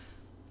see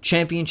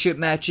championship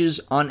matches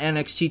on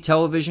NXT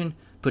television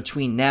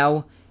between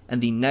now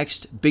and the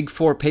next Big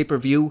Four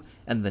pay-per-view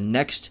and the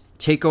next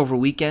takeover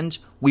weekend.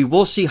 We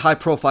will see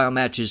high-profile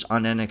matches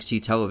on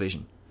NXT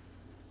television.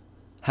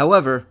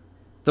 However,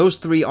 those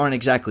three aren't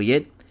exactly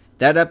it.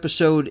 That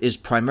episode is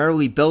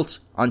primarily built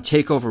on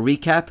TakeOver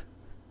Recap.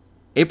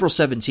 April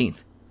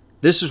 17th.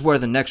 This is where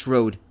the next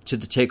road to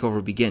the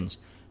TakeOver begins.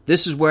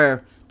 This is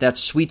where that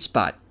sweet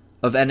spot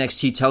of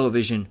NXT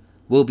television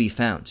will be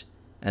found.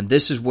 And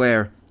this is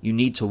where you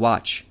need to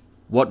watch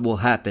what will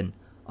happen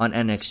on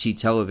NXT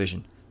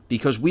television.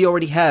 Because we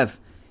already have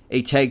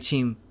a tag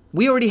team.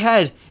 We already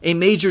had a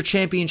major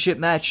championship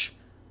match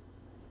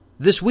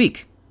this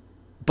week.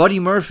 Buddy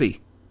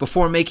Murphy,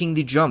 before making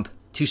the jump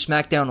to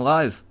SmackDown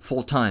Live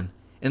full-time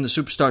in the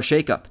Superstar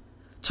Shakeup,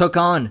 took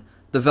on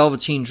the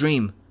Velveteen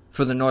Dream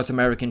for the North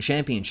American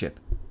Championship.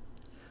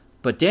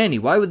 But Danny,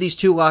 why would these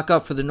two lock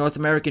up for the North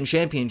American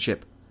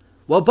Championship?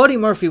 Well, Buddy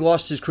Murphy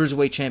lost his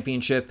Cruiserweight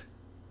Championship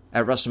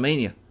at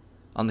WrestleMania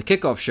on the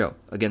kickoff show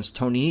against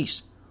Tony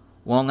Nese,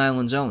 Long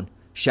Island's own.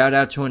 Shout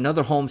out to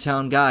another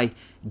hometown guy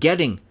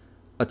getting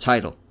a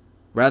title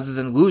rather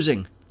than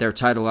losing their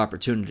title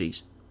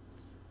opportunities.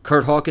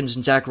 Kurt Hawkins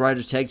and Zack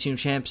Ryder's tag team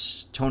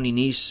champs, Tony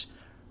Nese,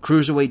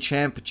 Cruiserweight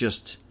champ,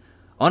 just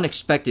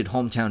unexpected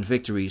hometown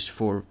victories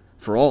for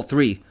all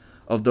three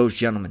of those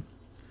gentlemen.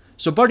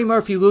 So Buddy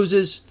Murphy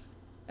loses,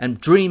 and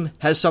Dream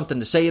has something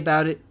to say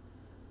about it.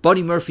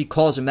 Buddy Murphy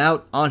calls him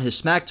out on his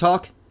smack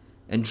talk,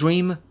 and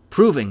Dream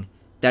proving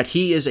that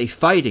he is a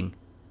fighting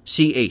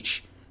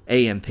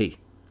CHAMP.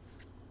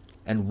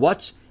 And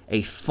what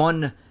a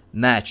fun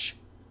match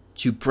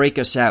to break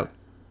us out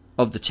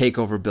of the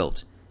TakeOver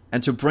build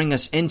and to bring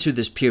us into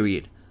this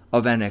period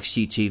of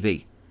NXT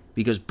TV.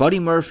 Because Buddy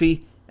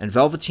Murphy and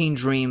Velveteen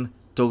Dream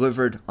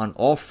delivered on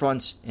all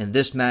fronts in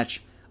this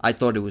match. I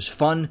thought it was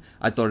fun.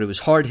 I thought it was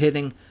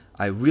hard-hitting.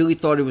 I really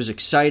thought it was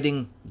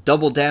exciting.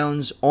 Double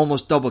downs,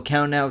 almost double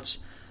countouts.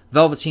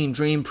 Velveteen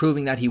Dream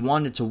proving that he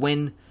wanted to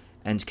win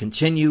and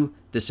continue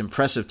this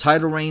impressive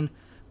title reign.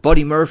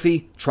 Buddy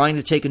Murphy trying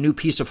to take a new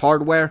piece of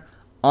hardware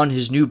on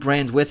his new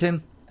brand with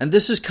him. And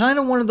this is kind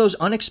of one of those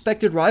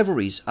unexpected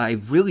rivalries I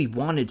really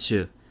wanted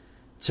to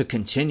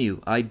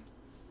continue.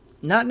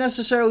 Not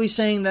necessarily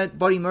saying that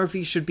Buddy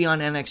Murphy should be on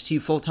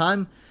NXT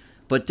full-time,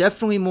 but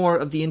definitely more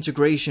of the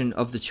integration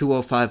of the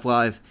 205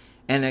 Live,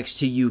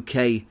 NXT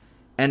UK,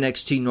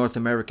 NXT North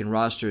American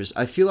rosters.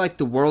 I feel like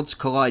the Worlds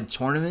Collide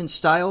tournament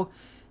style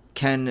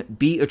can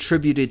be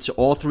attributed to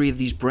all three of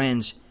these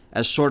brands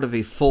as sort of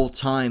a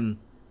full-time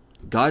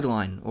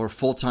guideline or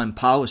full-time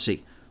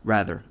policy,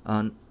 rather,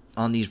 on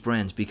these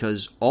brands,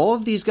 because all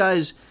of these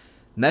guys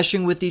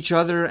meshing with each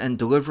other and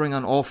delivering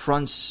on all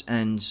fronts,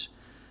 and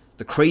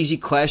the crazy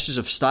clashes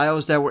of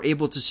styles that we're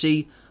able to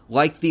see,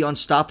 like the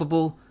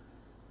unstoppable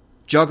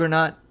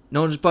juggernaut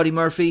known as Buddy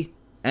Murphy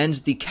and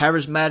the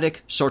charismatic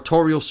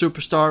sartorial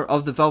superstar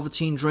of the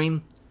Velveteen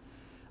Dream.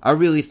 I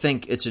really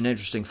think it's an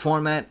interesting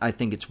format. I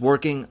think it's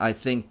working. I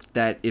think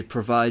that it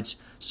provides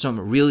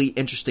some really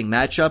interesting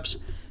matchups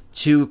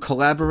to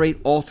collaborate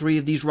all three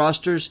of these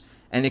rosters,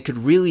 and it could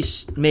really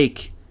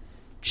make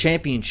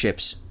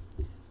championships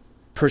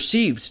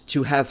perceived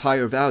to have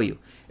higher value.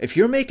 If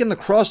you're making the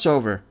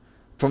crossover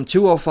from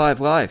 205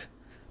 Live,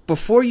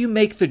 before you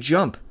make the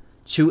jump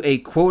to a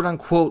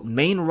quote-unquote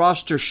main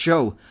roster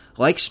show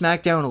like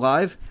SmackDown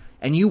Live,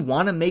 and you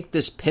want to make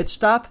this pit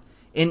stop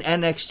in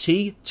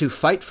NXT to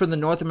fight for the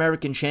North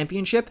American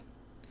Championship,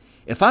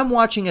 if I'm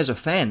watching as a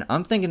fan,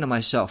 I'm thinking to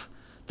myself,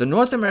 the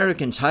North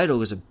American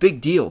title is a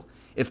big deal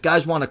if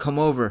guys want to come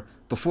over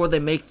before they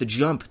make the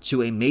jump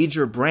to a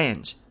major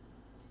brand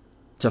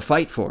to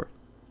fight for it.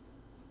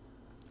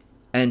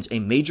 And a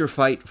major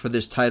fight for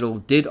this title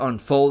did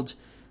unfold,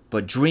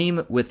 but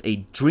Dream with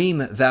a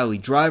Dream Valley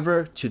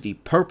driver to the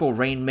Purple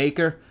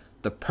Rainmaker.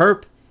 The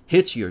perp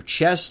hits your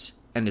chest,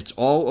 and it's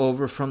all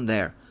over from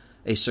there.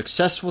 A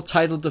successful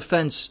title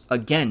defense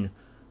again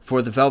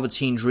for the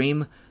Velveteen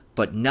Dream,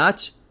 but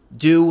not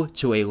due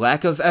to a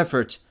lack of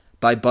effort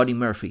by Buddy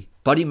Murphy.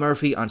 Buddy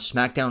Murphy on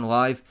SmackDown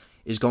Live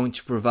is going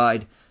to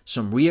provide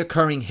some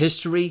reoccurring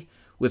history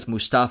with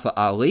Mustafa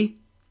Ali.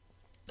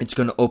 It's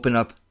going to open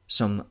up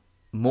some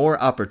more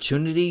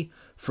opportunity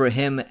for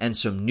him and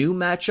some new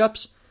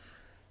matchups.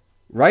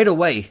 Right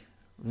away,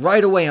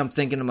 I'm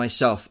thinking to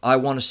myself, I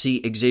want to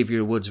see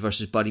Xavier Woods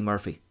versus Buddy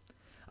Murphy.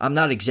 I'm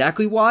not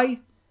exactly why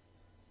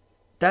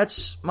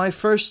that's my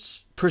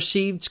first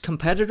perceived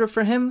competitor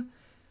for him.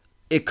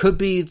 It could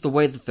be the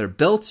way that they're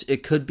built.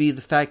 It could be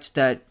the fact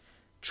that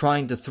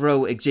trying to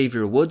throw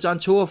Xavier Woods on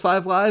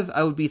 205 Live,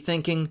 I would be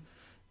thinking,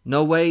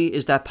 no way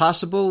is that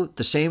possible.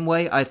 The same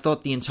way I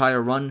thought the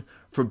entire run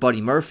for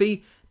Buddy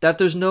Murphy, that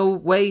there's no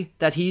way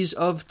that he's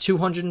of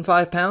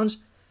 205 pounds.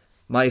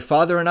 My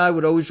father and I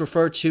would always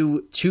refer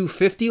to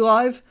 250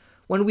 Live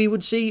when we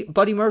would see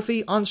Buddy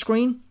Murphy on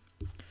screen.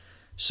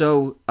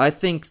 So I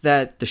think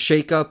that the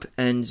shakeup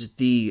and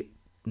the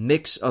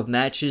mix of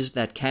matches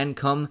that can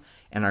come,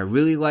 and I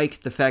really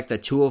like the fact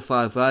that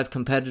 205 Live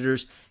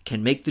competitors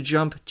can make the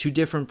jump to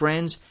different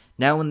brands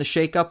now in the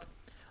shakeup.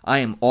 I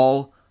am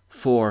all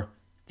for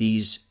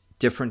these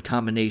different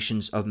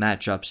combinations of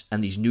matchups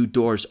and these new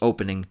doors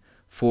opening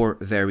for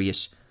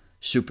various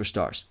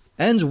superstars.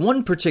 And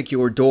one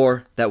particular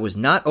door that was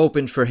not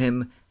opened for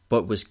him,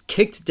 but was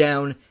kicked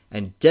down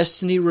and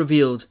destiny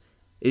revealed,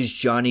 is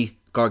Johnny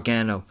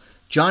Gargano.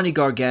 Johnny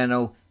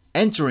Gargano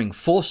entering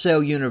Full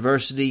Sail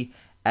University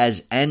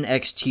as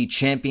NXT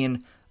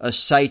champion, a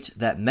sight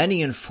that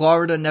many in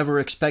Florida never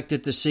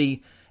expected to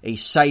see, a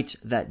sight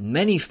that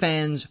many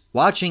fans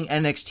watching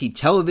NXT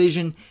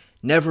television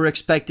never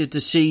expected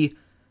to see.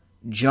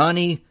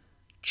 Johnny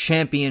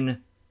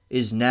Champion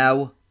is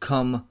now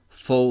come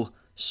full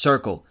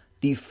circle.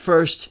 The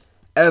first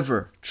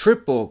ever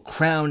Triple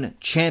Crown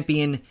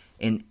champion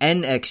in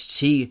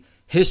NXT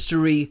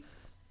history,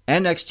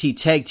 NXT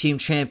Tag Team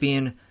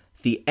Champion,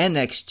 the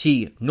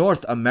NXT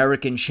North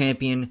American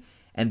Champion,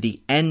 and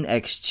the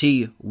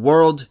NXT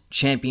World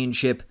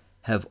Championship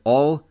have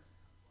all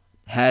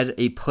had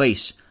a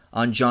place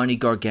on Johnny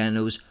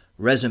Gargano's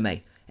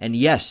resume. And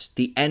yes,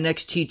 the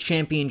NXT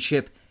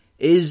Championship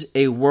is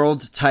a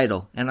world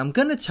title, and I'm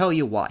going to tell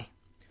you why.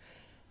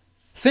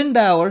 Finn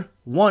Balor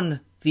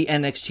won the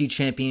NXT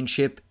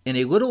Championship in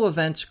a little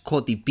event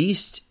called the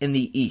Beast in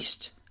the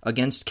East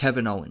against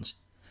Kevin Owens.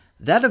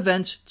 That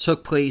event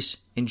took place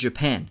in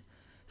Japan.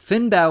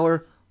 Finn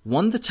Balor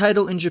won the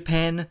title in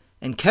Japan,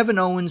 and Kevin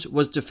Owens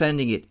was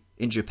defending it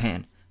in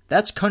Japan.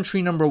 That's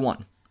country number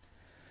one.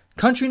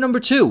 Country number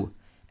two,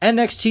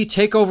 NXT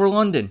TakeOver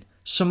London,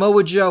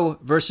 Samoa Joe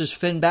versus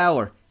Finn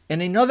Balor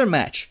in another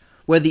match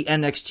where the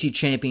NXT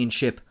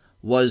Championship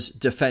was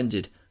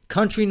defended.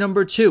 Country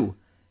number two,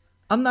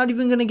 I'm not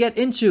even going to get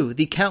into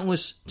the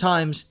countless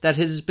times that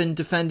it has been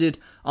defended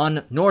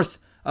on North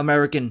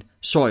American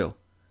soil.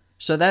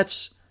 So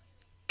that's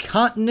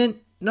continent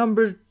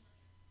number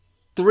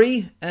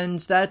 3, and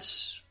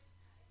that's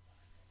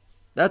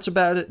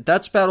about it.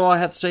 That's about all I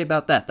have to say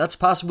about that. That's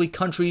possibly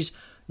countries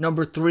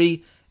number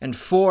 3 and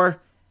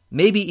 4,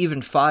 maybe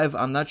even 5.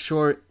 I'm not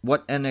sure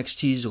what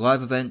NXT's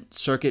live event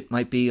circuit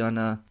might be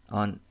on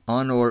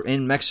or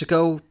in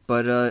Mexico,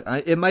 but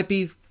it might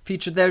be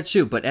featured there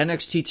too. But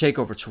NXT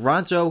TakeOver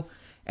Toronto,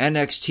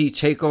 NXT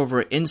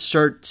TakeOver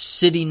insert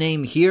city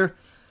name here.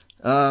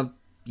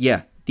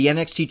 The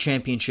NXT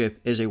Championship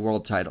is a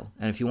world title.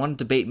 And if you want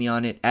to debate me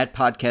on it, at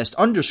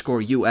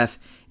podcast_UF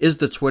is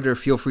the Twitter.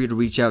 Feel free to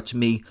reach out to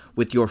me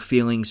with your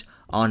feelings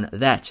on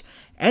that.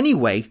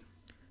 Anyway,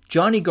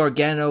 Johnny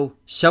Gargano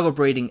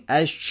celebrating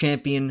as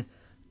champion,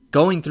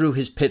 going through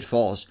his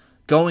pitfalls,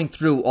 going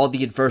through all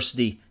the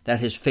adversity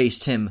that has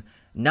faced him,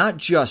 not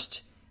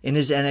just in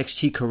his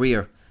NXT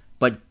career,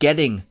 but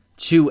getting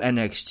to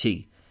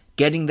NXT,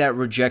 getting that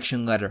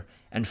rejection letter,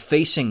 and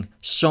facing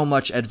so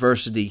much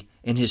adversity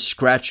in his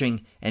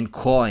scratching and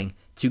clawing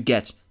to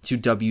get to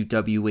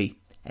WWE.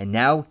 And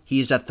now he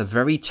is at the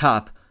very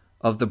top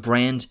of the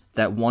brand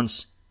that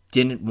once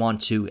didn't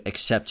want to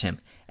accept him.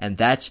 And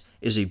that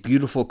is a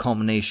beautiful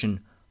culmination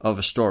of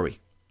a story.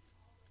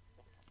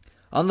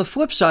 On the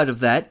flip side of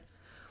that,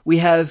 we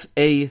have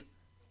a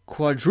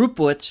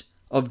quadruplet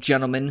of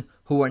gentlemen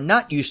who are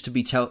not used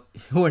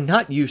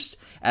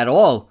at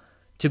all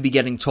to be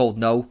getting told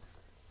no,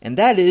 and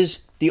that is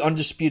the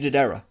Undisputed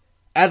Era.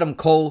 Adam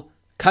Cole,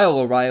 Kyle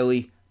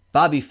O'Reilly,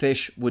 Bobby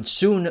Fish would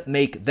soon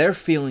make their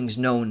feelings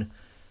known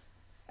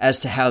as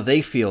to how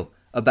they feel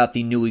about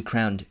the newly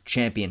crowned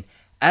champion.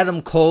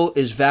 Adam Cole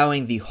is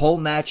vowing the whole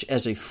match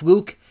as a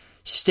fluke,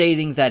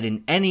 stating that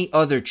in any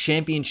other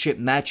championship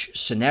match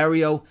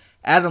scenario,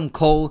 Adam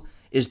Cole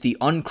is the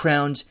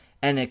uncrowned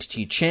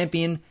NXT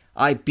champion.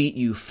 I beat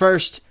you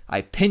first.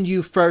 I pinned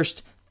you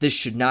first. This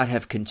should not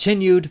have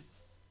continued.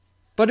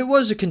 But it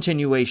was a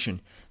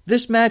continuation.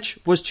 This match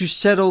was to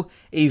settle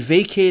a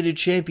vacated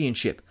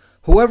championship.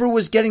 Whoever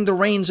was getting the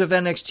reins of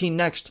NXT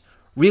next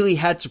really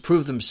had to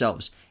prove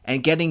themselves,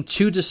 and getting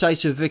 2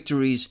 decisive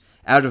victories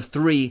out of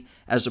 3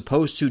 as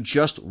opposed to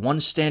just one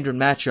standard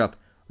matchup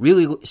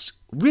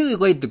really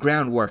laid the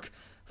groundwork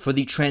for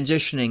the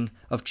transitioning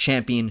of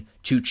champion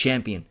to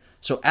champion.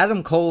 So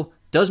Adam Cole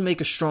does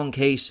make a strong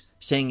case,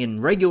 saying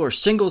in regular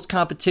singles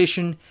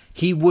competition,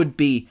 he would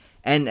be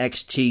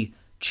NXT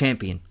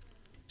champion.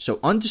 So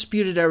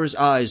Undisputed Era's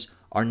eyes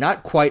are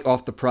not quite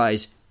off the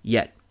prize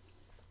yet.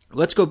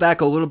 Let's go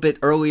back a little bit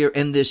earlier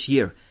in this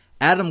year.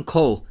 Adam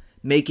Cole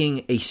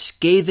making a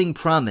scathing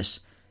promise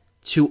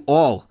to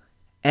all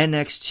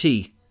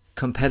NXT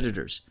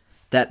competitors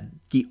that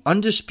the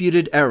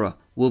Undisputed Era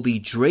will be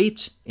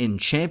draped in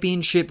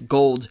championship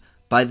gold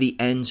by the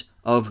end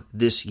of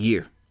this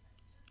year.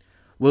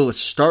 Will it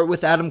start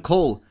with Adam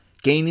Cole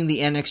gaining the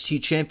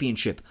NXT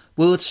championship?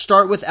 Will it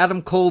start with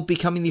Adam Cole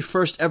becoming the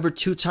first ever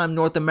 2-time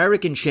North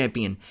American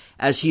champion,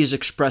 as he has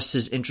expressed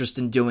his interest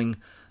in doing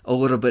a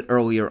little bit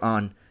earlier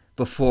on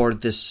before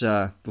this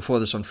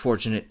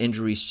unfortunate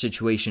injury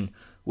situation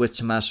with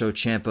Tommaso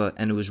Ciampa,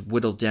 and it was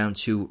whittled down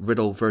to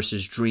Riddle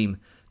versus Dream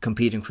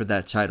competing for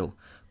that title?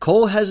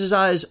 Cole has his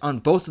eyes on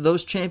both of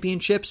those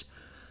championships.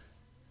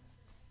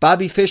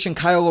 Bobby Fish and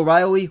Kyle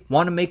O'Reilly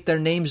want to make their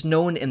names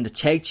known in the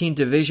tag team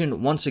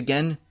division once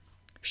again.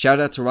 Shout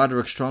out to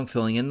Roderick Strong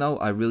filling in, though.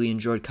 I really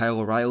enjoyed Kyle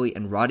O'Reilly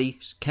and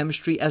Roddy's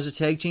chemistry as a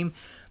tag team.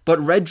 But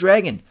Red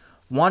Dragon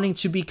wanting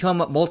to become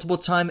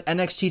multiple-time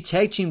NXT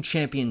tag team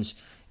champions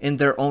in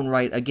their own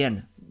right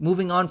again.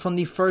 Moving on from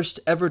the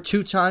first ever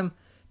 2-time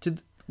to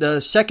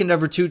the second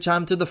ever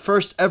 2-time to the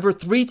first ever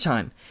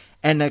 3-time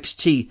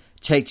NXT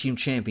tag team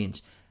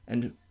champions.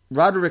 And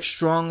Roderick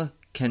Strong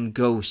can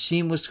go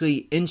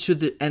seamlessly into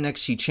the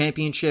NXT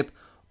championship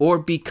or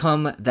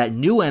become that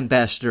new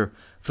ambassador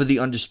for the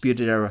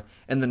Undisputed Era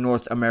in the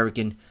North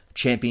American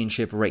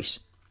Championship race.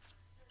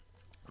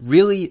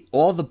 Really,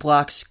 all the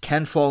blocks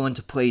can fall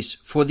into place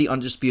for the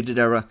Undisputed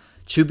Era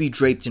to be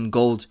draped in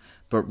gold,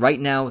 but right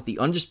now, the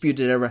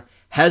Undisputed Era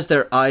has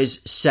their eyes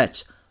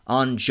set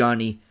on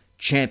Johnny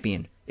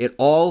Champion. It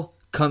all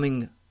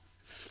coming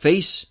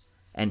face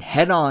and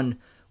head on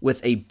with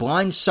a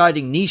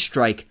blindsiding knee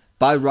strike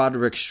by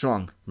Roderick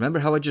Strong. Remember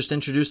how I just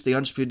introduced the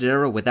Undisputed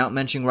Era without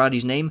mentioning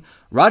Roddy's name?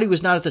 Roddy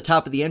was not at the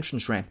top of the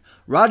entrance ramp.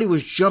 Roddy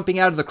was jumping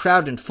out of the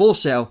crowd in Full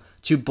Sail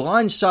to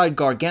blindside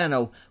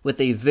Gargano with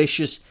a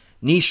vicious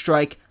knee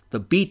strike. The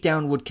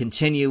beatdown would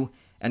continue,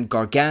 and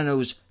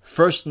Gargano's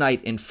first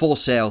night in Full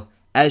Sail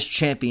as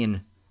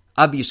champion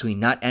obviously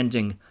not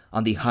ending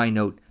on the high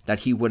note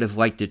that he would have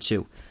liked it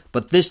to.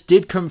 But this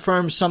did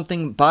confirm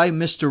something by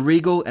Mr.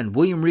 Regal, and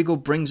William Regal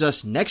brings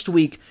us next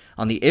week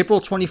on the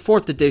April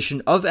 24th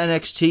edition of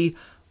NXT.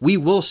 We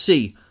will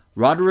see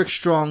Roderick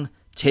Strong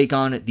take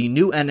on the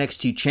new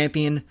NXT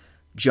champion,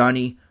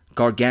 Johnny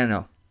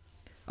Gargano.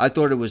 I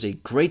thought it was a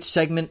great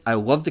segment. I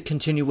love the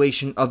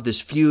continuation of this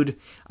feud.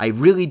 I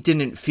really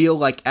didn't feel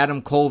like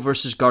Adam Cole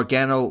versus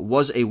Gargano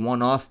was a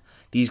one-off.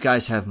 These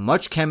guys have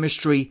much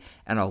chemistry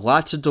and a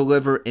lot to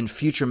deliver in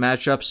future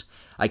matchups.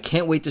 I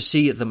can't wait to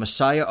see the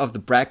Messiah of the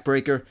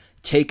Backbreaker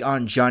take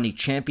on Johnny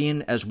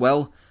Champion as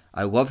well.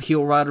 I love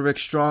heel Roderick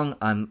Strong.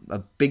 I'm a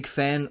big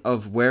fan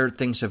of where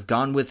things have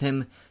gone with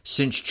him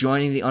since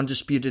joining the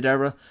Undisputed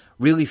Era,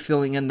 really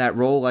filling in that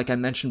role, like I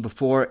mentioned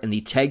before, in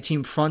the tag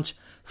team front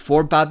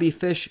for Bobby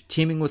Fish,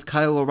 teaming with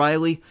Kyle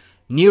O'Reilly.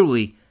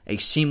 Nearly a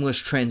seamless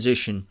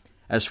transition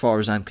as far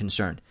as I'm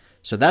concerned.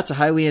 So that's a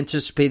highly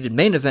anticipated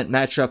main event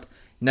matchup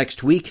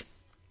next week.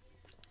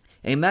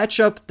 A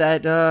matchup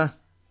that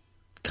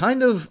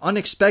kind of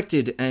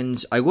unexpected,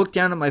 and I looked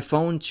down at my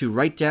phone to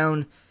write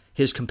down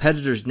his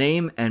competitor's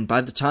name, and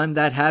by the time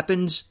that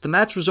happened, the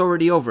match was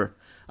already over.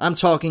 I'm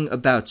talking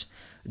about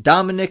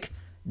Dominic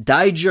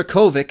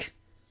Dijakovic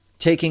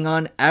taking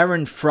on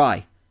Aaron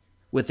Fry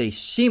with a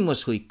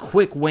seamlessly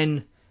quick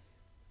win,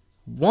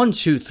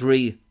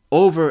 1-2-3,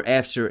 over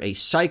after a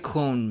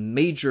Cyclone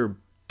Major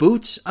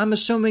boot, I'm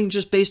assuming,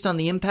 just based on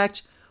the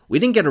impact. We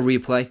didn't get a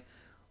replay.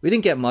 We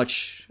didn't get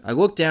much. I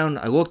looked down,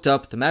 I looked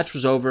up, the match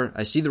was over.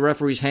 I see the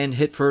referee's hand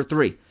hit for a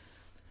 3.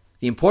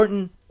 The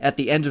important at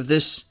the end of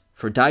this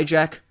for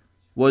Dijak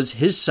was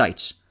his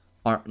sights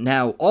are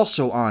now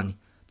also on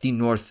the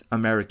North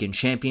American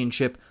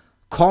Championship,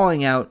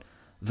 calling out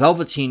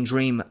Velveteen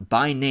Dream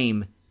by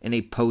name in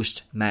a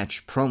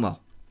post-match promo.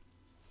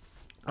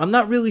 I'm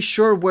not really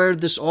sure where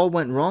this all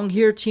went wrong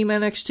here, Team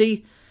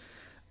NXT.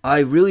 I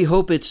really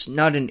hope it's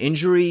not an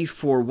injury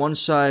for one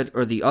side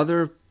or the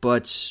other,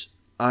 but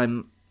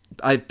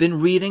I've been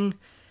reading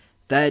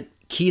that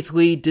Keith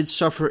Lee did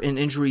suffer an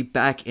injury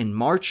back in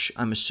March.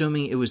 I'm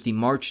assuming it was the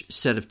March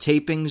set of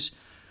tapings,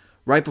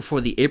 right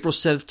before the April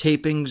set of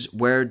tapings,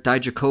 where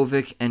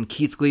Dijakovic and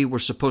Keith Lee were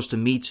supposed to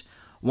meet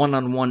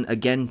one-on-one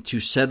again to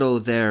settle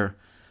their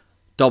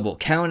double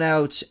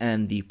countouts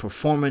and the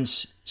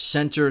performance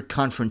center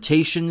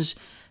confrontations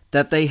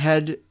that they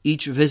had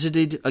each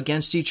visited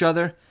against each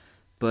other.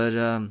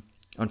 But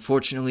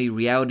unfortunately,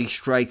 reality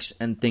strikes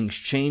and things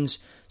change.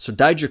 So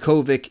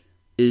Dijakovic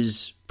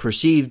is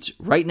perceived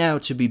right now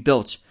to be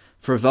built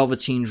for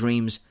Velveteen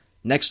Dream's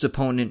next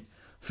opponent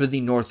for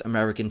the North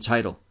American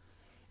title.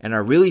 And I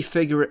really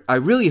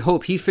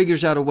hope he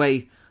figures out a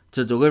way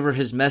to deliver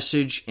his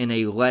message in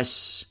a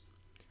less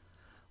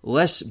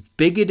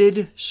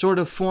bigoted sort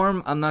of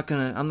form. I'm not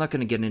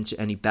gonna get into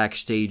any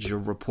backstage or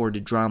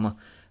reported drama,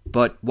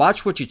 but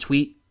watch what you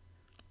tweet.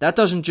 That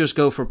doesn't just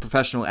go for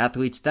professional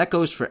athletes, that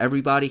goes for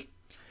everybody.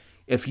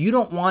 If you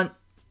don't want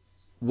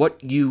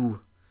what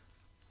you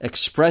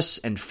express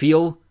and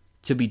feel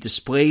to be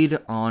displayed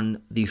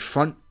on the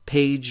front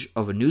page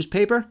of a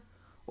newspaper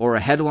or a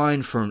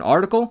headline for an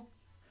article,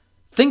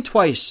 think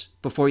twice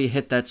before you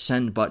hit that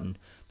send button.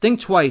 Think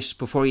twice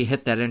before you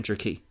hit that enter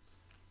key.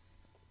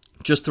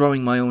 Just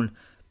throwing my own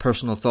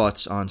personal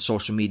thoughts on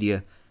social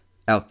media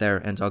out there,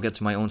 and I'll get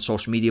to my own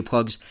social media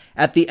plugs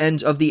at the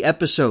end of the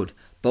episode.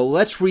 But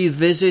let's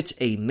revisit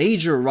a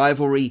major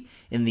rivalry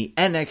in the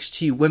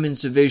NXT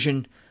Women's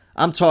Division.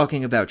 I'm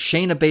talking about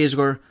Shayna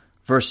Baszler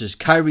versus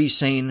Kairi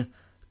Sane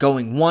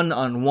going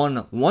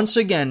one-on-one once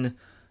again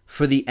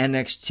for the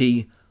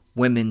NXT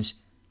Women's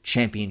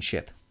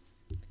Championship.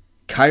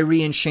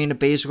 Kairi and Shayna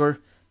Baszler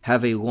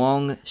have a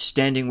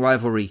long-standing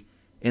rivalry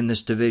in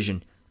this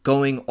division,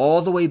 going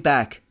all the way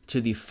back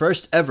to the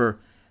first ever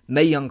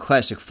Mae Young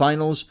Classic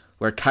Finals,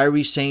 where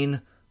Kairi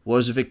Sane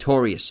was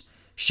victorious.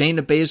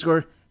 Shayna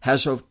Baszler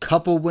has a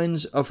couple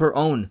wins of her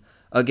own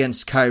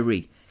against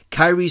Kairi.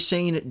 Kairi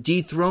Sane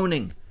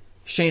dethroning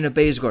Shayna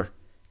Baszler.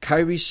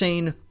 Kairi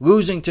Sane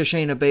losing to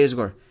Shayna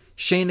Baszler.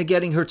 Shayna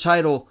getting her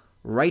title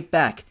right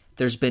back.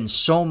 There's been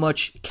so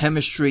much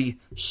chemistry,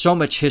 so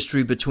much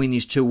history between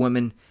these two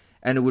women,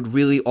 and it would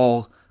really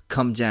all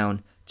come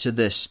down to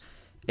this.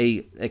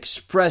 A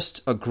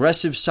expressed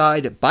aggressive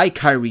side by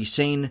Kairi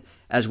Sane,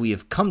 as we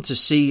have come to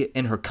see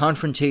in her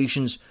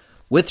confrontations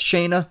with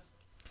Shayna,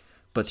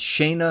 but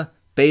Shayna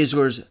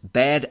Baszler's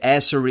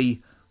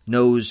badassery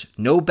knows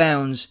no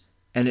bounds,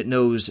 and it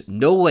knows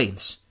no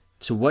lengths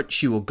to what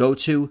she will go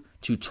to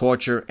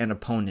torture an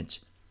opponent.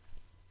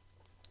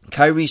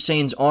 Kairi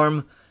Sane's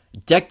arm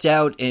decked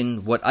out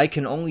in what I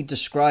can only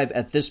describe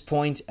at this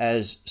point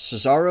as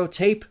Cesaro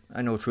tape.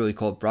 I know it's really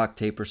called Brock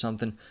tape or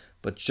something,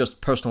 but it's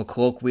just personal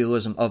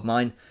colloquialism of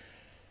mine.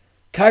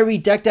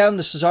 Kairi decked out in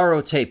the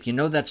Cesaro tape. You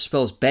know that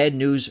spells bad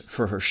news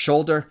for her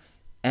shoulder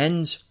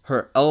and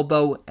her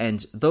elbow,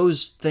 and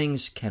those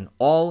things can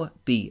all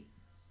be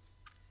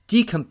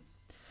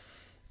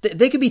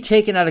they could be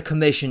taken out of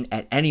commission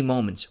at any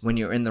moment when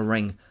you're in the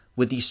ring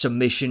with the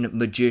submission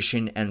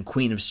magician and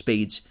queen of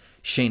spades,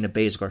 Shayna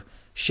Baszler.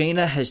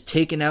 Shayna has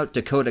taken out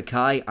Dakota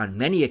Kai on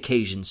many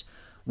occasions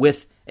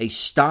with a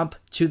stomp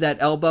to that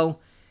elbow,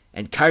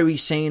 and Kairi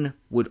Sane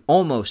would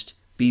almost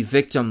be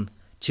victim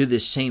to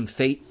this same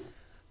fate.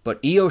 But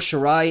Io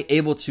Shirai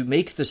able to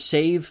make the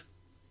save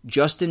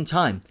just in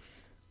time.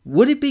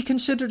 Would it be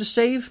considered a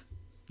save?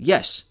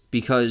 Yes,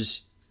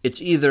 because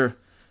it's either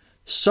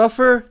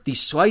suffer the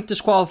slight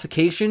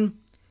disqualification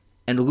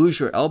and lose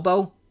your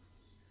elbow,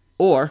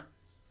 or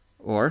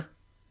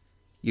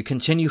you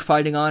continue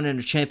fighting on in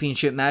a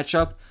championship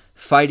matchup,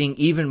 fighting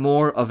even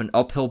more of an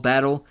uphill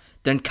battle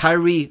than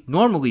Kairi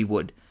normally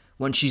would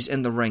when she's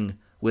in the ring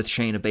with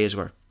Shayna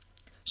Baszler.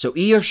 So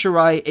Io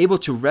Shirai able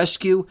to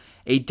rescue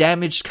a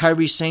damaged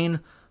Kairi Sane,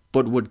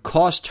 but would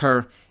cost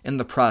her in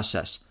the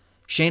process.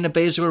 Shayna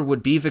Baszler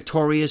would be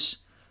victorious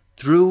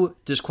through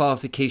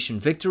disqualification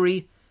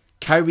victory.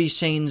 Kairi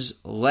Sane's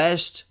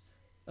last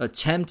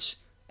attempt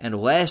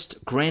and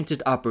last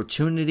granted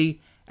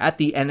opportunity at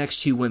the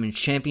NXT Women's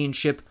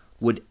Championship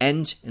would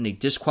end in a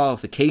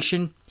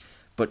disqualification,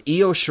 but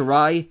Io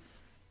Shirai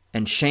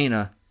and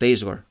Shayna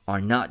Baszler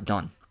are not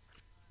done.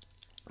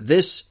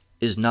 This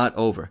is not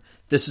over.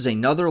 This is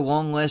another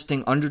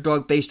long-lasting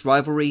underdog-based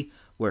rivalry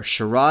where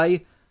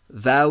Shirai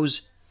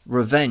vows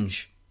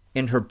revenge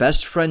in her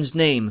best friend's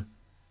name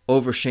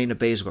over Shayna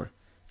Baszler.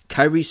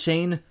 Kairi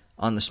Sane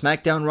on the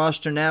SmackDown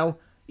roster now,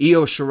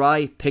 Io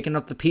Shirai picking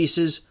up the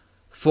pieces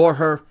for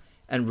her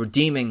and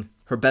redeeming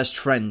her best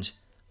friend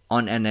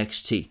on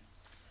NXT.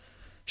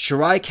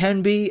 Shirai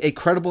can be a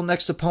credible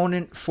next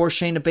opponent for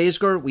Shayna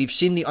Baszler. We've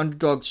seen the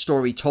underdog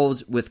story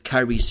told with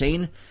Kairi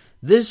Sane.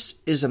 This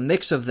is a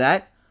mix of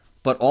that,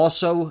 but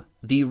also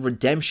the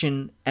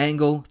redemption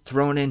angle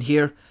thrown in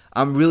here.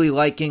 I'm really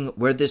liking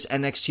where this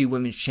NXT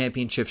Women's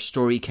Championship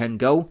story can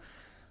go.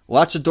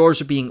 Lots of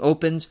doors are being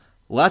opened.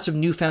 Lots of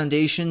new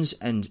foundations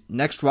and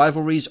next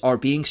rivalries are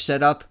being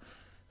set up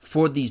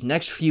for these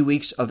next few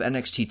weeks of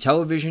NXT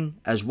television,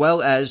 as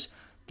well as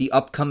the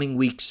upcoming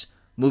weeks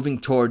moving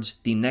towards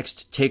the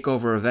next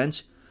TakeOver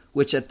event,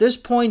 which at this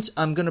point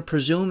I'm going to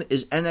presume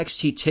is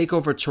NXT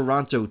TakeOver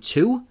Toronto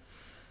 2.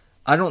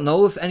 I don't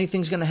know if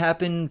anything's going to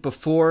happen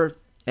before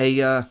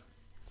a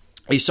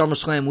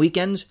SummerSlam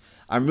weekend.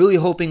 I'm really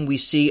hoping we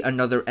see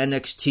another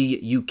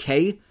NXT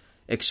UK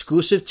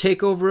exclusive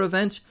TakeOver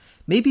event.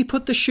 Maybe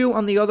put the shoe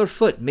on the other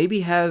foot.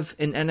 Maybe have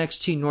an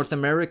NXT North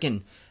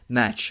American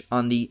match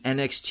on the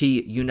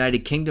NXT United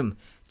Kingdom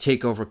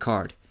TakeOver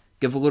card.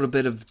 Give a little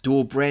bit of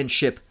dual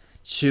brandship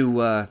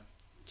to an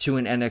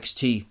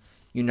NXT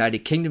United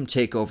Kingdom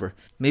TakeOver.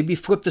 Maybe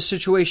flip the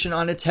situation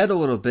on its head a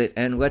little bit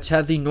and let's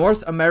have the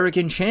North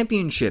American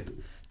Championship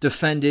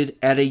defended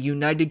at a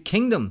United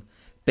Kingdom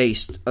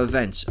based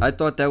event. I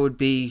thought that would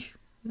be,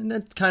 and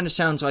that kind of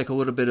sounds like a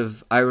little bit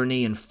of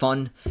irony and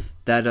fun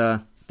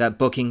that that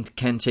booking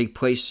can take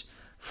place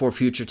for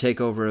future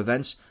TakeOver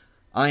events.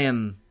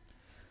 I'm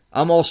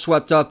all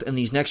swept up in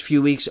these next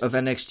few weeks of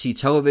NXT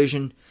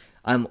television.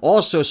 I'm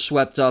also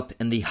swept up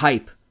in the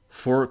hype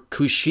for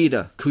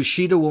Kushida.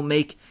 Kushida will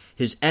make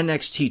his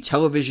NXT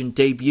television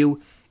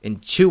debut in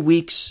 2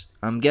 weeks.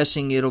 I'm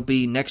guessing it'll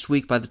be next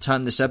week by the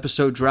time this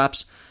episode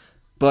drops.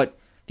 But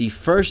the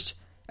first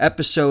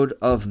episode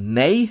of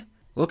May,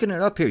 looking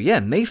it up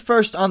here, May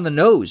 1st on the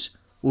nose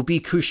will be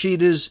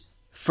Kushida's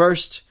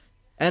first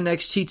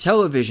NXT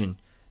television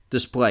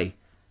display.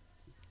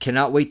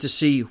 Cannot wait to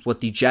see what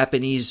the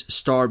Japanese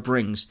star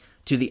brings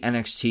to the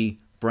NXT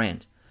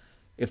brand.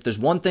 If there's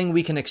one thing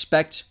we can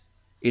expect,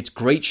 it's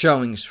great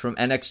showings from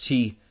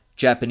NXT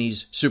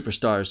Japanese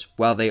superstars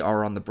while they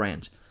are on the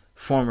brand.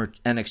 Former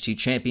NXT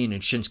champion in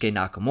Shinsuke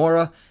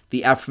Nakamura,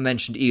 the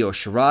aforementioned Io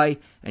Shirai,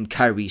 and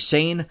Kairi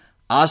Sane,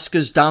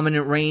 Asuka's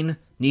dominant reign,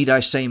 need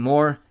I say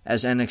more,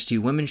 as NXT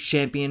Women's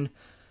Champion,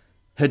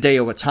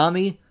 Hideo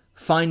Itami,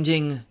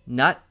 finding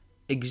not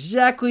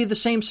exactly the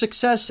same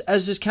success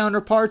as his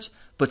counterparts,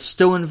 but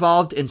still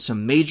involved in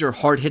some major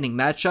hard-hitting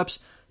matchups,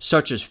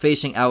 such as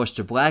facing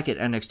Aleister Black at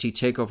NXT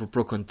TakeOver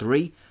Brooklyn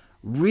 3.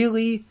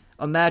 Really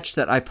a match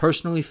that I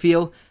personally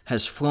feel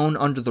has flown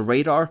under the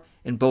radar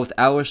in both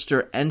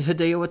Aleister and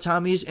Hideo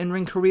Itami's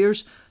in-ring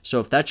careers. So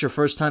if that's your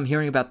first time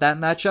hearing about that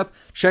matchup,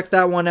 check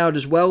that one out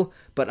as well.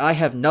 But I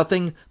have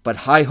nothing but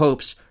high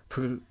hopes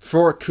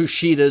for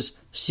Kushida's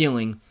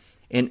ceiling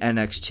in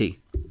NXT.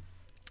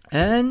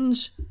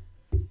 And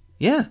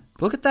yeah,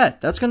 look at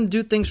that. That's going to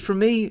do things for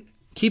me,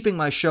 keeping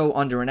my show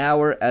under an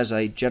hour as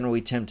I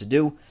generally tend to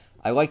do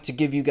I like to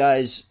give you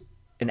guys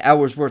an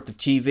hour's worth of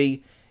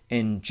TV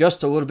in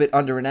just a little bit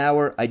under an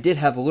hour. I did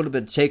have a little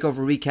bit of Takeover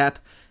recap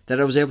that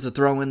I was able to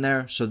throw in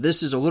there, so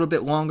this is a little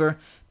bit longer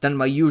than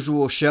my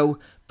usual show,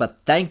 but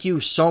thank you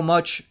so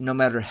much, no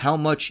matter how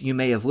much you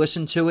may have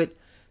listened to it.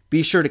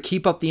 Be sure to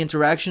keep up the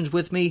interactions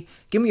with me.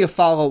 Give me a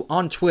follow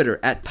on Twitter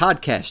at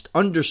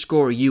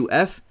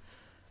podcast_UF.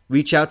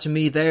 Reach out to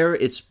me there.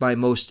 It's my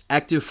most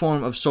active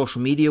form of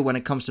social media when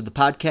it comes to the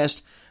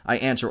podcast. I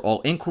answer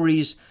all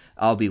inquiries.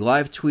 I'll be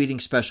live tweeting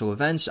special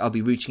events. I'll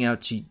be reaching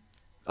out to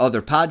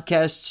other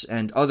podcasts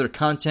and other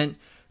content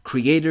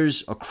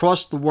creators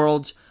across the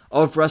world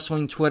of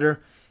wrestling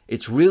Twitter.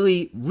 It's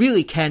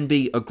really can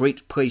be a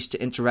great place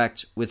to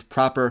interact with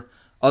proper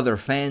other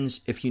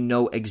fans if you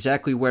know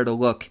exactly where to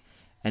look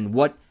and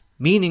what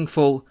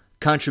meaningful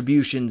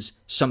contributions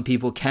some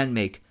people can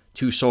make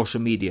to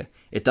social media.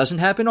 It doesn't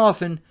happen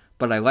often,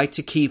 but I like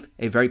to keep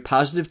a very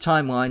positive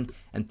timeline,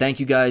 and thank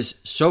you guys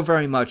so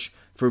very much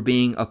for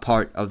being a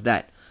part of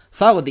that.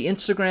 Follow the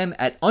Instagram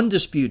at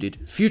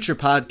Undisputed Future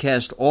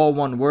Podcast, all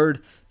one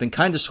word. Been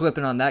kind of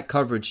slipping on that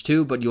coverage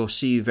too, but you'll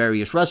see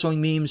various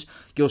wrestling memes.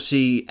 You'll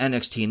see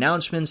NXT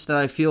announcements that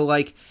I feel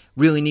like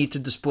really need to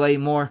display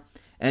more.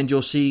 And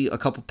you'll see a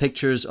couple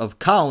pictures of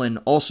Colin,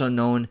 also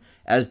known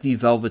as the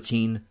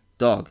Velveteen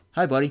Dog.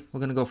 Hi, buddy. We're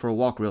going to go for a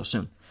walk real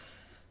soon.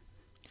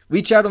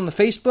 Reach out on the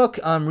Facebook.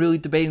 I'm really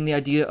debating the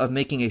idea of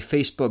making a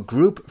Facebook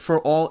group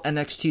for all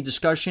NXT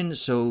discussion,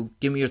 so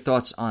give me your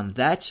thoughts on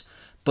that.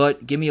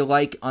 But give me a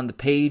like on the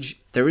page.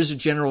 There is a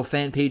general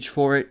fan page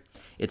for it.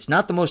 It's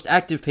not the most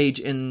active page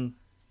in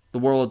the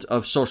world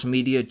of social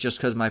media just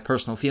because of my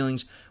personal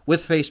feelings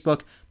with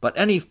Facebook, but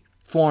any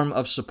form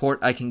of support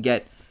I can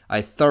get,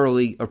 I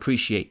thoroughly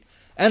appreciate.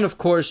 And of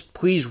course,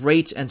 please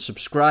rate and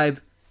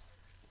subscribe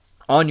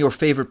on your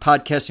favorite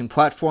podcasting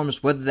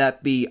platforms, whether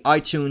that be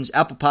iTunes,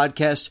 Apple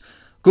Podcasts,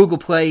 Google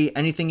Play,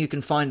 anything you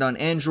can find on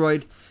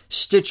Android,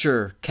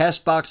 Stitcher,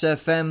 CastBox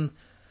FM.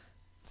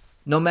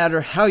 No matter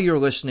how you're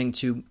listening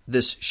to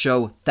this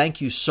show,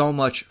 thank you so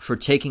much for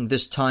taking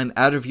this time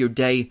out of your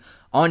day,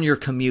 on your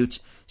commute,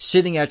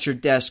 sitting at your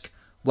desk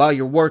while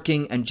you're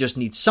working and just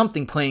need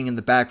something playing in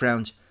the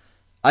background.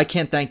 I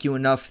can't thank you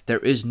enough. There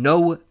is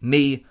no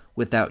me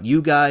without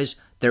you guys.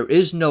 There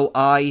is no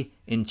I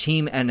in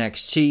Team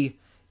NXT.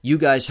 You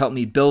guys helped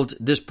me build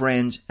this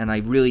brand, and I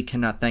really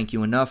cannot thank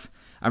you enough.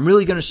 I'm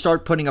really going to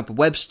start putting up a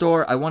web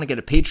store. I want to get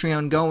a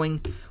Patreon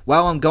going.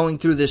 While I'm going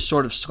through this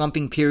sort of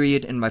slumping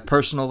period in my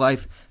personal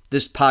life,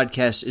 this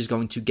podcast is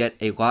going to get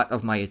a lot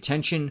of my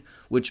attention,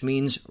 which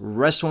means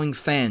wrestling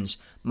fans,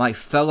 my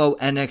fellow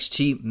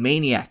NXT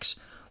maniacs,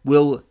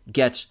 will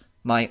get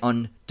my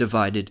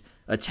undivided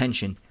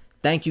attention.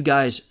 Thank you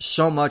guys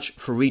so much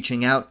for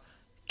reaching out.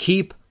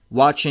 Keep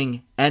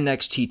watching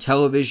NXT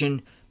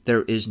television.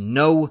 There is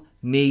no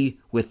me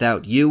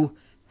without you.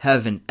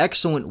 Have an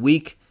excellent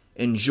week.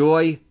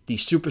 Enjoy the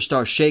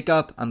Superstar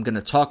Shakeup. I'm going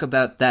to talk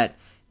about that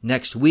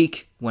next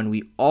week when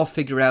we all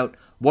figure out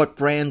what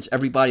brands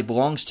everybody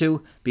belongs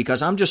to,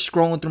 because I'm just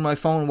scrolling through my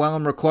phone while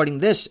I'm recording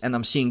this and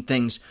I'm seeing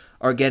things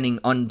are getting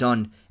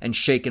undone and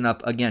shaken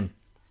up again.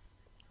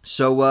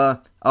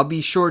 So I'll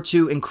be sure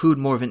to include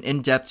more of an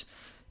in-depth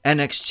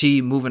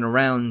NXT moving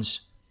around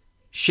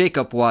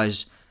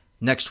shakeup-wise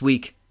next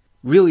week.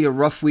 Really a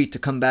rough week to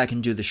come back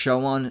and do the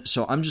show on,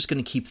 so I'm just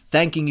going to keep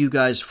thanking you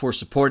guys for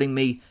supporting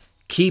me.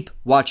 Keep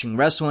watching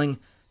wrestling.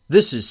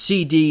 This is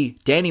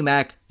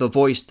CDannyMac, the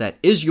voice that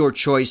is your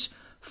choice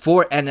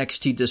for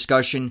NXT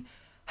discussion.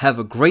 Have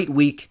a great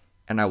week,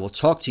 and I will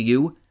talk to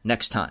you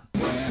next time.